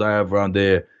friends I have around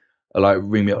here. Like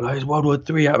ring me up, like, it's World War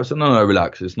III out. So no,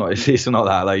 relax. It's not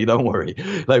that. Like, you don't worry.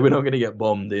 Like, we're not going to get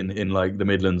bombed in like the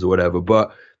Midlands or whatever.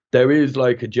 But there is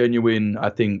like a genuine, I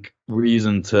think,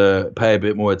 reason to pay a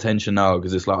bit more attention now,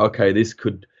 because it's like, okay, this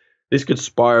could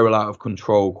spiral out of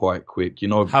control quite quick.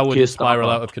 How would it spiral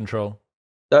out of control?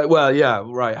 Well, yeah,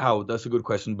 right. How? That's a good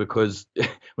question, because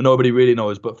nobody really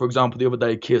knows. But for example, the other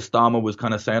day, Keir Starmer was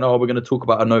kind of saying, "Oh, we're going to talk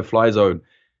about a no-fly zone."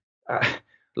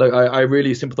 I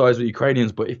really sympathise with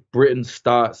Ukrainians, but if Britain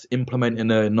starts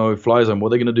implementing a no-fly zone, what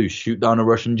are they going to do? Shoot down a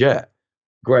Russian jet?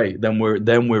 Great, then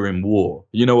we're in war.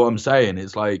 You know what I'm saying?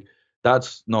 It's like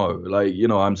that's no, like,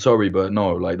 I'm sorry, but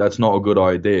no, like, that's not a good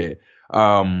idea.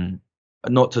 Um,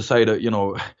 Not to say that,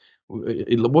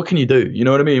 what can you do? You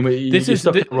know what I mean? This You're is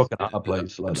stuck in a rock and a hard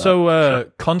place like that.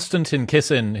 so. Konstantin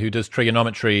Kisin, who does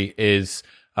trigonometry, is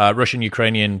Russian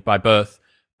Ukrainian by birth,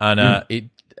 and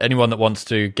anyone that wants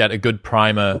to get a good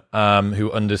primer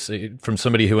from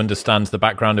somebody who understands the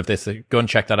background of this, go and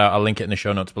check that out. I'll link it in the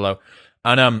show notes below.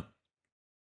 And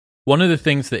one of the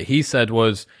things that he said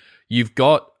was, you've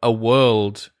got a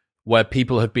world where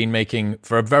people have been making,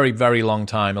 for a very, very long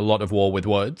time, a lot of war with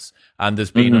words. And there's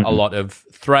been a lot of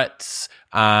threats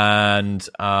and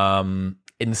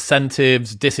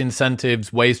incentives,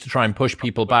 disincentives, ways to try and push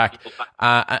people back.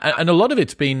 And a lot of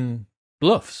it's been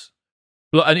bluffs.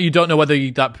 And you don't know whether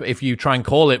if you try and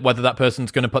call it, whether that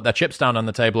person's going to put their chips down on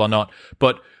the table or not.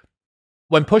 But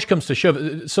when push comes to shove,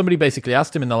 somebody basically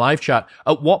asked him in the live chat,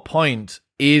 at what point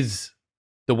is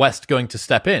the West going to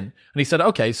step in? And he said,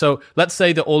 okay, so let's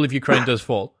say that all of Ukraine does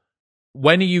fall.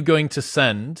 When are you going to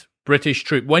send British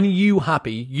troops? When are you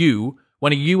happy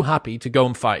to go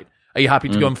and fight? Are you happy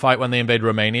to go and fight when they invade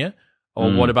Romania?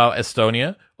 Or what about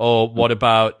Estonia? Or what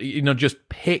about, just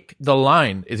pick the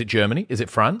line. Is it Germany? Is it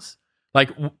France?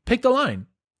 Like, pick the line.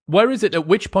 Where is it? At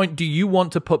which point do you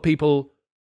want to put people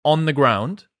on the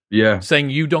ground? Yeah. Saying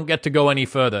you don't get to go any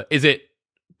further? Is it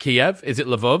Kiev? Is it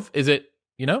Lvov? Is it,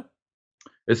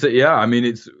 Yeah, I mean,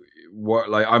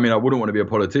 I wouldn't want to be a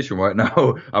politician right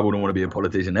now. I wouldn't want to be a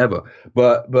politician ever.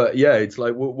 But yeah, it's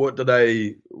like, what do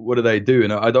they do?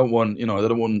 And I don't want,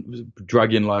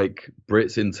 dragging like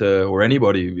Brits into, or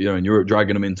anybody, in Europe,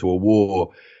 dragging them into a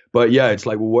war. But yeah, it's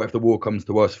like, well, what if the war comes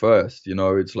to us first?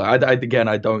 It's like,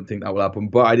 I don't think that will happen,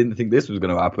 but I didn't think this was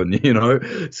going to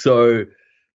happen, So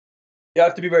you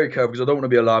have to be very careful, because I don't want to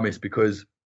be alarmist, because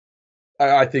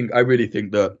I really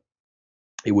think that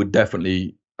it would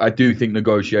definitely, I do think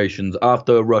negotiations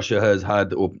after Russia has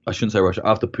had, or I shouldn't say Russia,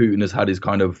 after Putin has had his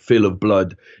kind of fill of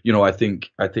blood, I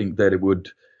think that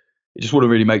it just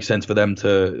wouldn't really make sense for them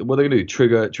to, what are they going to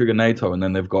do? Trigger NATO, and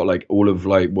then they've got like all of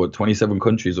 27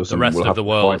 countries or something. The rest of the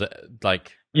world,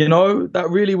 like. That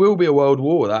really will be a world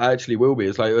war. That actually will be.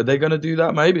 It's like, are they going to do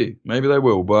that? Maybe they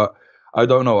will, but I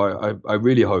don't know. I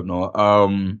really hope not.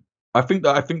 I think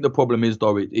the problem is,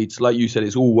 though, it's like you said,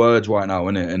 it's all words right now,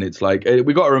 isn't it? And it's like,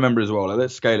 we got to remember as well, like,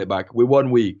 let's scale it back. We're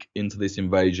 1 week into this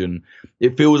invasion.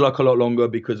 It feels like a lot longer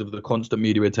because of the constant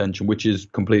media attention, which is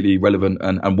completely relevant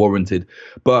and warranted.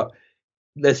 But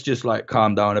let's just like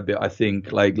calm down a bit. I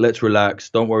think, like, let's relax.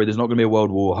 Don't worry, there's not going to be a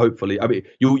world war. Hopefully, I mean,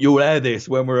 you'll air this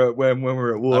when we're at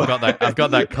war. I've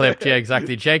got that clipped. Yeah,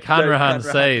 exactly. Jake Hanrahan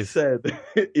said,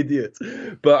 "Idiot,"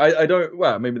 but I don't.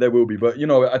 Well, maybe there will be, but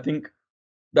I think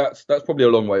that's probably a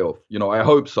long way off. I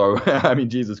hope so. I mean,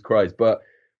 Jesus Christ. But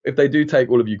if they do take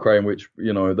all of Ukraine, which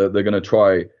they're going to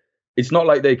try, it's not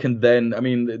like they can then. I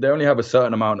mean, they only have a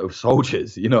certain amount of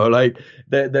soldiers. Like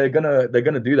they're gonna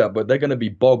do that, but they're gonna be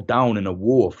bogged down in a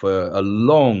war for a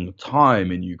long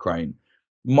time in Ukraine.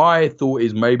 My thought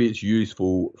is, maybe it's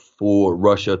useful for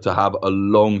Russia to have a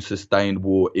long sustained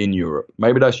war in Europe.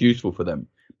 Maybe that's useful for them.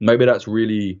 Maybe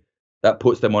that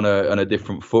puts them on a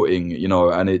different footing,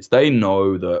 and they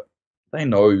know that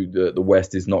the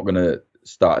West is not going to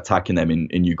start attacking them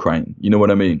in Ukraine. You know what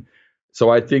I mean? So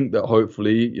I think that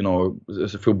hopefully, I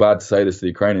feel bad to say this to the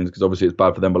Ukrainians, because obviously it's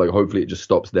bad for them, but like, hopefully it just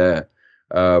stops there.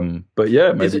 But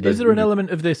yeah, maybe is there an element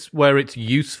of this where it's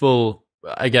useful,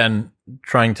 again,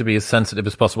 trying to be as sensitive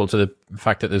as possible to the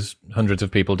fact that there's hundreds of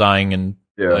people dying and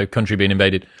a country being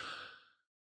invaded?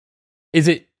 Is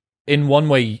it in one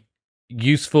way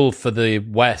useful for the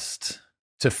West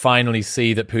to finally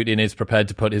see that Putin is prepared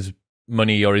to put his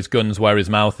money or his guns where his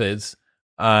mouth is,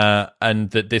 and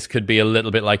that this could be a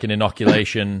little bit like an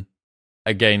inoculation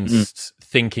against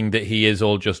thinking that he is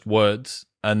all just words,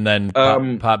 and then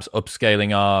perhaps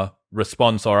upscaling our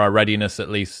response, or our readiness at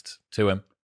least, to him?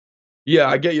 Yeah,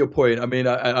 I get your point. I mean,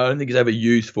 I don't think it's ever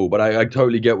useful, but I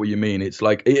totally get what you mean. It's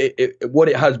like what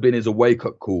it has been is a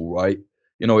wake-up call, right?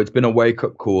 It's been a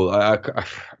wake-up call. I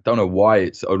don't know why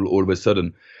it's all of a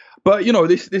sudden. But,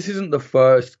 this isn't the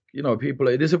first, people,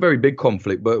 it is a very big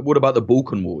conflict. But what about the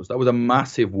Balkan Wars? That was a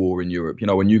massive war in Europe,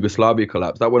 when Yugoslavia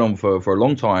collapsed. That went on for a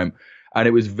long time. And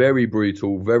it was very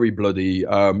brutal, very bloody.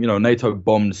 NATO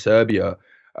bombed Serbia,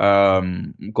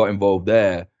 got involved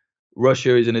there.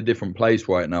 Russia is in a different place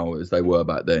right now as they were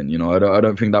back then. I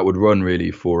don't think that would run really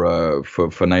for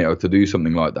NATO to do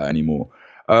something like that anymore.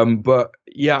 But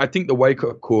yeah, I think the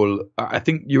wake-up call, I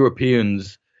think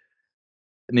Europeans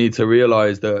need to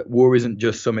realize that war isn't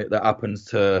just something that happens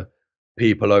to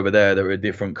people over there that are a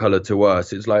different color to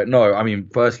us. It's like, no, I mean,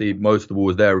 firstly, most of the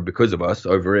wars there are because of us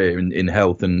over here in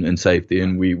health and safety,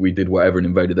 and we did whatever and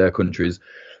invaded their countries.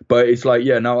 But it's like,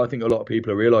 yeah, now I think a lot of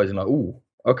people are realizing like, oh,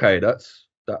 okay, that's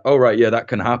that. Oh, right, yeah, that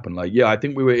can happen. Like, yeah, I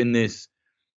think we were in this.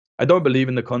 I don't believe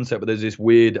in the concept, but there's this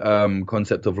weird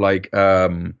concept of like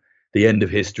the end of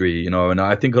history, and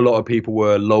I think a lot of people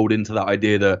were lulled into that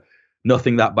idea that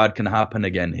nothing that bad can happen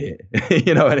again here,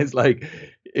 and it's like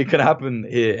it can happen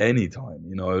here anytime,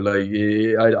 like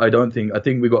I don't think, I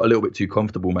think we got a little bit too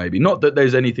comfortable maybe. Not that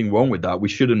there's anything wrong with that. We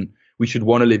should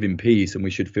want to live in peace and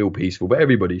we should feel peaceful, but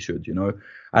everybody should,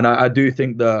 and I do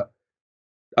think that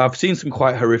I've seen some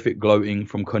quite horrific gloating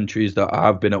from countries that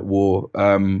have been at war.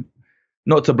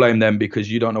 Not to blame them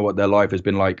because you don't know what their life has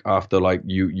been like after like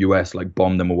US like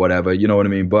bombed them or whatever, you know what I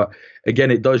mean? But again,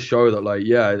 it does show that like,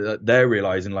 yeah, they're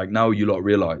realizing like now you lot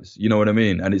realize, you know what I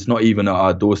mean? And it's not even at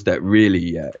our doorstep really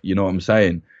yet, you know what I'm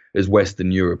saying? As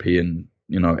Western European,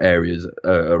 areas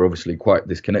are obviously quite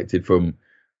disconnected from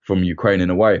Ukraine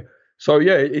in a way. So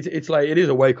yeah, it's like, it is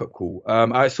a wake up call.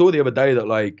 I saw the other day that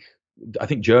like, I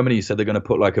think Germany said they're going to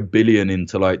put like $1 billion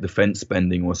into like defense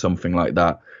spending or something like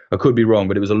that. I could be wrong,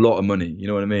 but it was a lot of money. You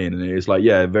know what I mean? And it's like,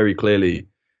 yeah, very clearly.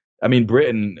 I mean,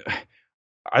 Britain,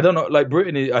 I don't know, like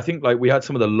Britain, I think like we had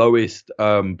some of the lowest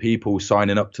people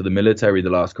signing up to the military the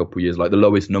last couple of years, like the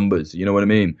lowest numbers. You know what I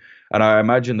mean? And I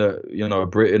imagine that,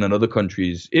 Britain and other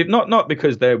countries, if not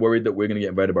because they're worried that we're going to get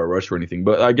invaded by Russia or anything,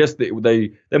 but I guess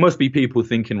there must be people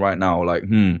thinking right now, like,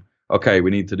 okay, we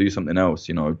need to do something else,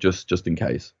 just in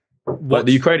case. Like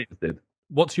the Ukrainians did.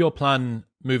 What's your plan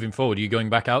moving forward? Are you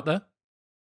going back out there?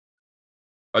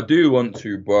 I do want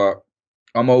to, but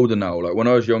I'm older now. Like when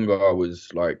I was younger, I was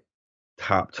like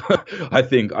tapped. I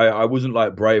think I wasn't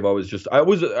like brave. I was just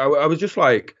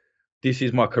like, this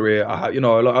is my career. Like,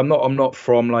 I'm not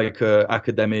from like a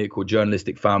academic or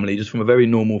journalistic family, just from a very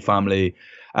normal family.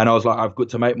 And I was like, I've got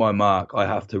to make my mark. I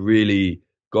have to really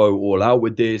go all out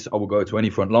with this. I will go to any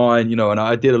front line, and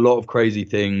I did a lot of crazy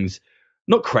things.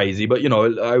 Not crazy, but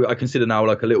I consider now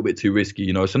like a little bit too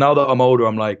risky, So now that I'm older,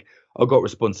 I'm like, I've got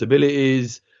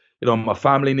responsibilities, my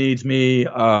family needs me,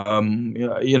 so I'll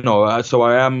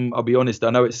be honest,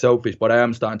 I know it's selfish, but I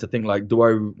am starting to think like,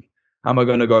 am I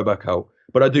going to go back out?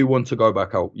 But I do want to go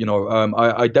back out,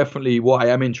 I definitely, what I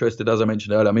am interested, as I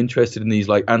mentioned earlier, I'm interested in these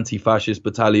like anti-fascist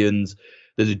battalions.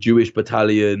 There's a Jewish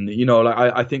battalion, like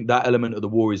I think that element of the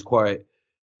war is quite,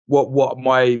 what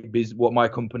my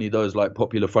company does, like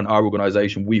Popular Front, our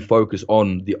organization, we focus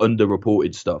on the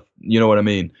underreported stuff. You know what I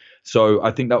mean? So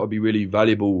I think that would be really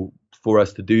valuable for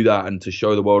us to do that and to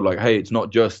show the world like, hey, it's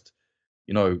not just,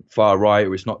 far right,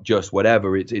 or it's not just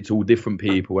whatever. It's all different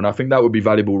people. And I think that would be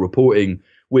valuable reporting,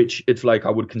 which it's like, I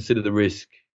would consider the risk,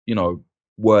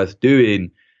 worth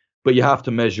doing, but you have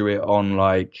to measure it on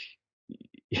like,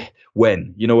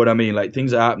 when, you know what I mean? Like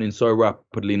things are happening so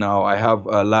rapidly now. I have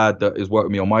a lad that has worked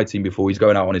with me on my team before. He's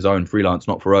going out on his own, freelance,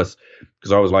 not for us,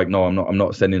 because I was like, no, I'm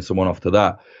not sending someone off to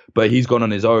that. But he's gone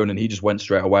on his own and he just went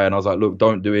straight away. And I was like, look,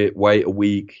 don't do it. Wait a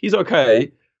week. He's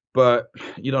okay, but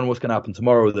you don't know what's going to happen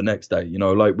tomorrow or the next day.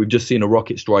 Like we've just seen a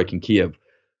rocket strike in Kiev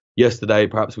yesterday.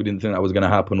 Perhaps we didn't think that was going to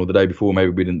happen, or the day before,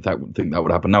 maybe we didn't think that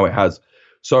would happen. Now it has.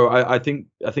 So I think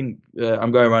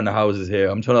I'm going around the houses here.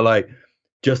 I'm trying to like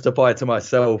justify to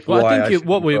myself. Well, I think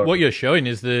what you're showing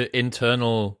is the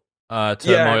internal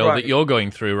turmoil that you're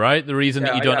going through, right? The reason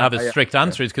that you don't have a strict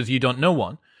answer is because you don't know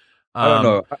one. I don't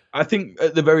know. I think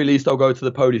at the very least I'll go to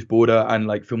the Polish border and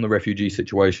like film the refugee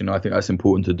situation. I think that's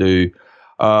important to do.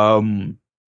 I know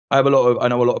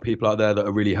a lot of people out there that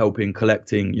are really helping,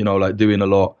 collecting, like doing a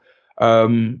lot.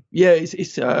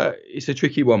 It's a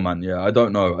tricky one, man. Yeah, I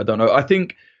don't know. I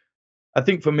think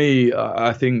for me,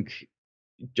 I think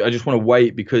I just want to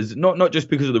wait, because not just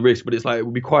because of the risk, but it's like it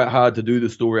would be quite hard to do the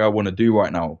story I want to do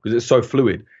right now because it's so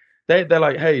fluid. They're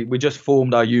like, hey, we just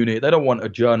formed our unit. They don't want a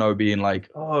journo being like,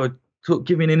 oh,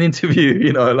 give me an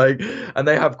interview, like, and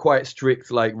they have quite strict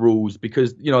like rules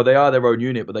because they are their own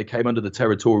unit, but they came under the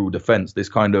territorial defense, this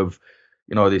kind of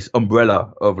this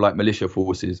umbrella of like militia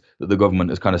forces that the government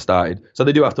has kind of started. So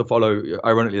they do have to follow.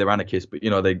 Ironically, they're anarchists, but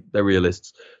they're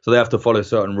realists, so they have to follow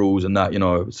certain rules and that.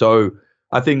 So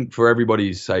I think for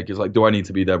everybody's sake, it's like, do I need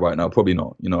to be there right now? Probably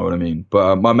not. You know what I mean?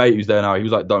 But my mate who's there now, he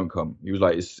was like, don't come. He was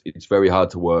like, it's very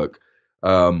hard to work,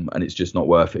 and it's just not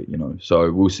worth it.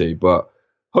 So we'll see. But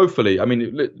hopefully, I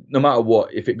mean, no matter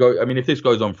what, if this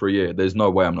goes on for a year, there's no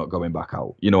way I'm not going back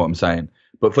out. You know what I'm saying?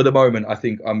 But for the moment, I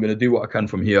think I'm going to do what I can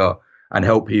from here and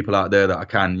help people out there that I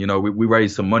can. We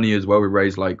raised some money as well. We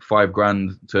raised like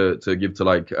 $5,000 to give to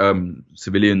like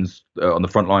civilians on the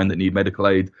front line that need medical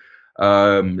aid.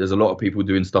 There's a lot of people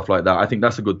doing stuff like that. I think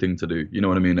that's a good thing to do. You know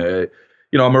what I mean?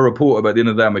 I'm a reporter, but at the end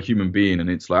of the day, I'm a human being, and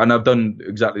it's like, and I've done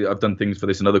things for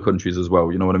this in other countries as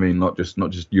well. You know what I mean? Not just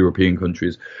European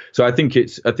countries. So I think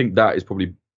that is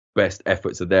probably best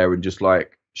efforts are there, and just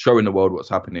like showing the world what's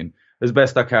happening as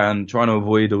best I can, trying to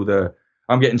avoid all the.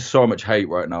 I'm getting so much hate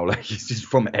right now, like it's just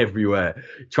from everywhere.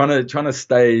 Trying to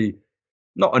stay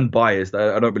not unbiased.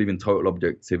 I don't believe in total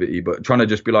objectivity, but trying to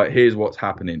just be like, here's what's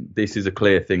happening. This is a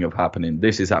clear thing of happening.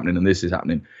 This is happening, and this is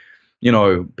happening.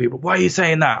 People, why are you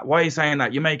saying that? Why are you saying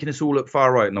that? You're making us all look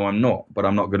far right. No, I'm not. But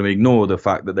I'm not going to ignore the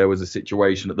fact that there was a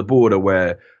situation at the border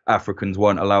where Africans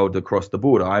weren't allowed to cross the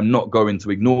border. I'm not going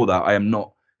to ignore that. I am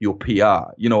not your PR.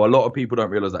 A lot of people don't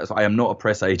realize that. So I am not a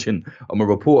press agent. I'm a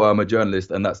reporter. I'm a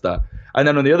journalist, and that's that. And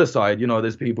then on the other side,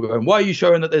 there's people going, why are you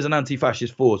showing that there's an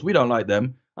anti-fascist force? We don't like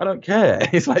them. I don't care.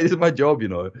 It's like, this is my job,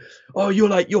 Oh,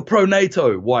 you're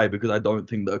pro-NATO. Why? Because I don't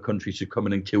think that a country should come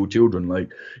in and kill children.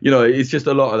 It's just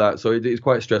a lot of that. So it's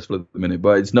quite stressful at the minute,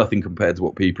 but it's nothing compared to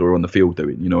what people are on the field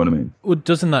doing. You know what I mean? Well,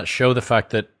 doesn't that show the fact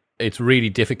that it's really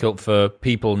difficult for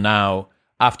people now,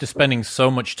 after spending so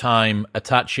much time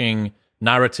attaching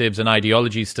narratives and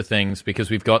ideologies to things, because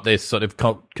we've got this sort of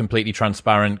completely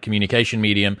transparent communication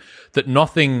medium, that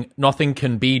nothing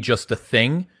can be just a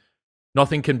thing.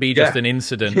 Nothing can be just an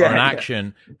incident or an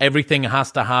action. Yeah. Everything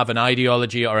has to have an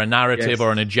ideology or a narrative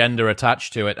or an agenda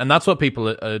attached to it. And that's what people,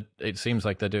 it seems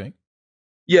like they're doing.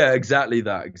 Yeah, exactly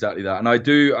that. And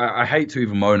I hate to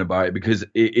even moan about it, because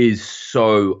it is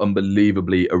so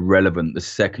unbelievably irrelevant the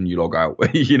second you log out.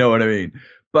 You know what I mean?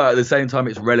 But at the same time,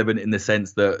 it's relevant in the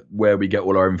sense that where we get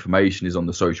all our information is on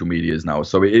the social medias now.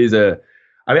 So it is I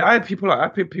had people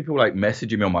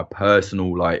messaging me on my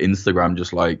personal Instagram,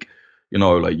 just like,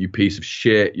 you piece of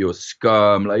shit, you're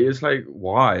scum. It's like,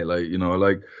 why?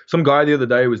 Some guy the other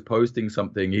day was posting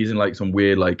something. He's in some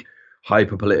weird,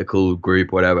 hyper political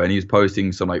group or whatever. And he's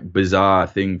posting some bizarre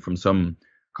thing from some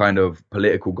kind of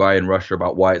political guy in Russia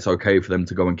about why it's okay for them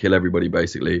to go and kill everybody,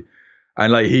 basically.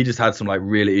 And he just had some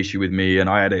really issue with me, and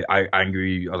I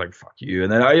angry. I was like, fuck you.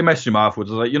 And then I messaged him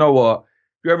afterwards. I was like, you know what?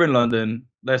 If you're ever in London,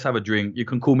 let's have a drink. You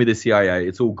can call me the CIA.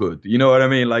 It's all good. You know what I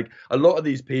mean? A lot of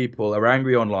these people are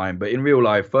angry online, but in real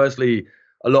life, firstly,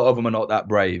 a lot of them are not that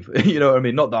brave. You know what I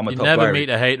mean? Not that I'm a tough guy. You never meet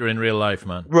a hater in real life,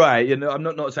 man. Right. I'm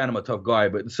not saying I'm a tough guy,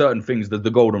 but certain things, the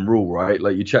golden rule, right?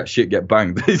 You chat shit, get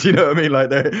banged. You know what I mean?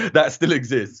 That still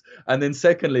exists. And then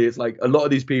secondly, it's a lot of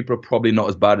these people are probably not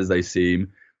as bad as they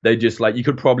seem. They just you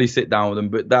could probably sit down with them,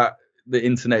 but the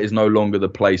internet is no longer the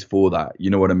place for that.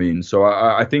 You know what I mean? So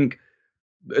I think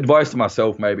advice to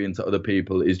myself, maybe, and to other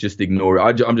people, is just ignore it.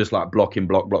 I'm just blocking,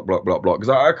 block, because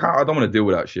I don't want to deal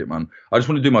with that shit, man. I just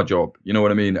want to do my job. You know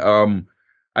what I mean? And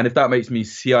if that makes me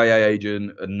CIA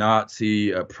agent, a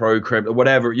Nazi, a pro-Kremlin,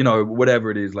 whatever,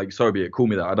 whatever it is, so be it. Call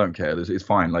me that. I don't care. It's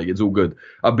fine. It's all good.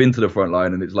 I've been to the front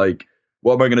line, and it's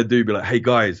what am I going to do? Be like, hey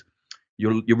guys,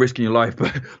 you're risking your life,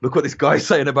 but look what this guy's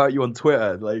saying about you on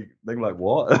Twitter. They're like,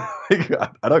 what?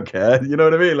 I don't care. You know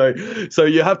what I mean? So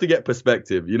you have to get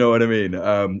perspective. You know what I mean?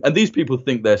 And these people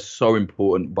think they're so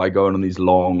important by going on these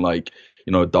long,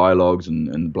 dialogues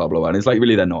and blah, blah, blah. And it's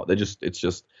really, they're not. It's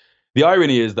just, the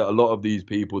irony is that a lot of these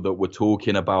people that were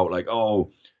talking about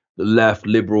the left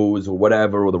liberals or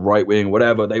whatever, or the right wing,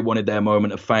 whatever, they wanted their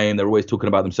moment of fame. They're always talking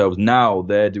about themselves. Now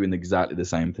they're doing exactly the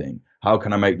same thing. How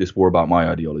can I make this war about my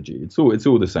ideology? It's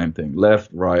all the same thing. Left,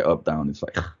 right, up, down. It's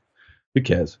who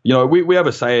cares? We have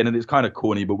a saying, and it's kind of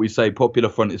corny, but we say Popular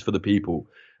Front is for the people.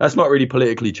 That's not really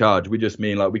politically charged. We just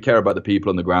mean we care about the people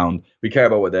on the ground. We care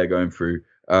about what they're going through.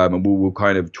 And we'll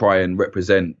kind of try and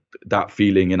represent that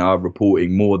feeling in our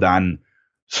reporting more than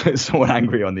someone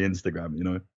angry on the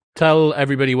Instagram, Tell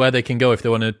everybody where they can go if they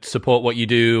want to support what you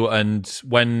do, and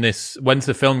when's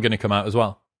the film going to come out as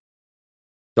well?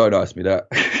 Don't ask me that.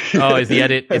 Oh, is the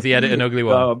edit an ugly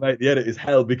one? Oh, mate, the edit is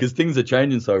hell, because things are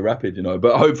changing so rapid,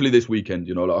 But hopefully this weekend,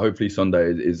 hopefully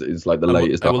Sunday is the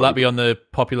latest. Will that be on the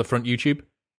Popular Front YouTube?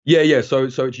 Yeah. So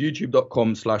it's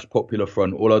youtube.com/Popular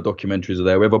Front. All our documentaries are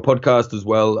there. We have a podcast as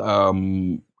well.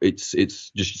 It's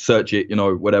just search it,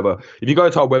 whatever. If you go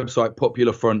to our website,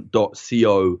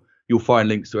 popularfront.co, you'll find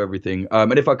links to everything.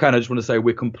 And if I can, I just want to say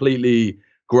we're completely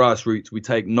grassroots. We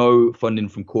take no funding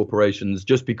from corporations,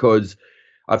 just because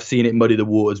I've seen it muddy the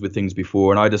waters with things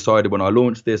before. And I decided when I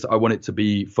launched this, I want it to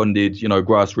be funded,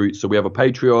 grassroots. So we have a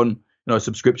Patreon,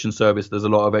 subscription service. There's a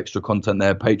lot of extra content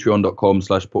there.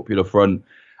 Patreon.com/Popular Front.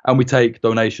 And we take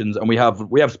donations, and we have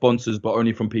sponsors, but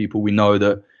only from people we know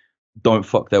that don't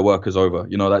fuck their workers over.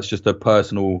 That's just a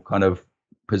personal kind of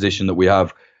position that we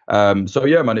have. So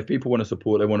yeah, man, if people want to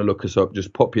support, they want to look us up,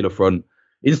 just Popular Front.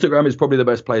 Instagram is probably the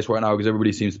best place right now, because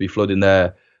everybody seems to be flooding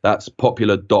there. That's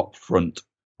popular.front.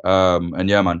 And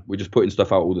yeah, man, we're just putting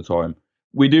stuff out all the time.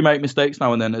 We do make mistakes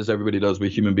now and then, as everybody does. We're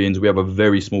human beings. We have a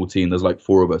very small team. There's like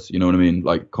 4 of us, you know what I mean?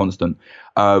 Like constant.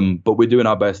 But we're doing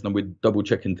our best and we're double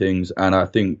checking things. And I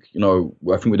think,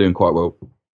 we're doing quite well.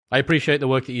 I appreciate the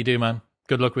work that you do, man.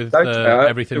 Good luck with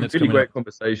everything that's really coming great up.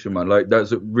 Conversation, man. Like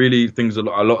that's really a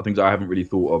lot of things I haven't really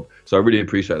thought of. So I really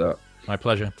appreciate that. My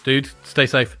pleasure. Dude, stay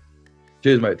safe.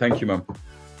 Cheers, mate. Thank you, man.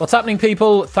 What's happening,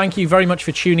 people? Thank you very much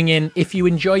for tuning in. If you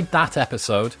enjoyed that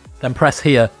episode, then press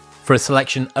here for a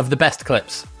selection of the best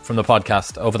clips from the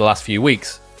podcast over the last few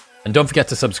weeks. And don't forget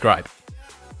to subscribe.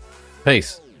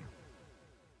 Peace.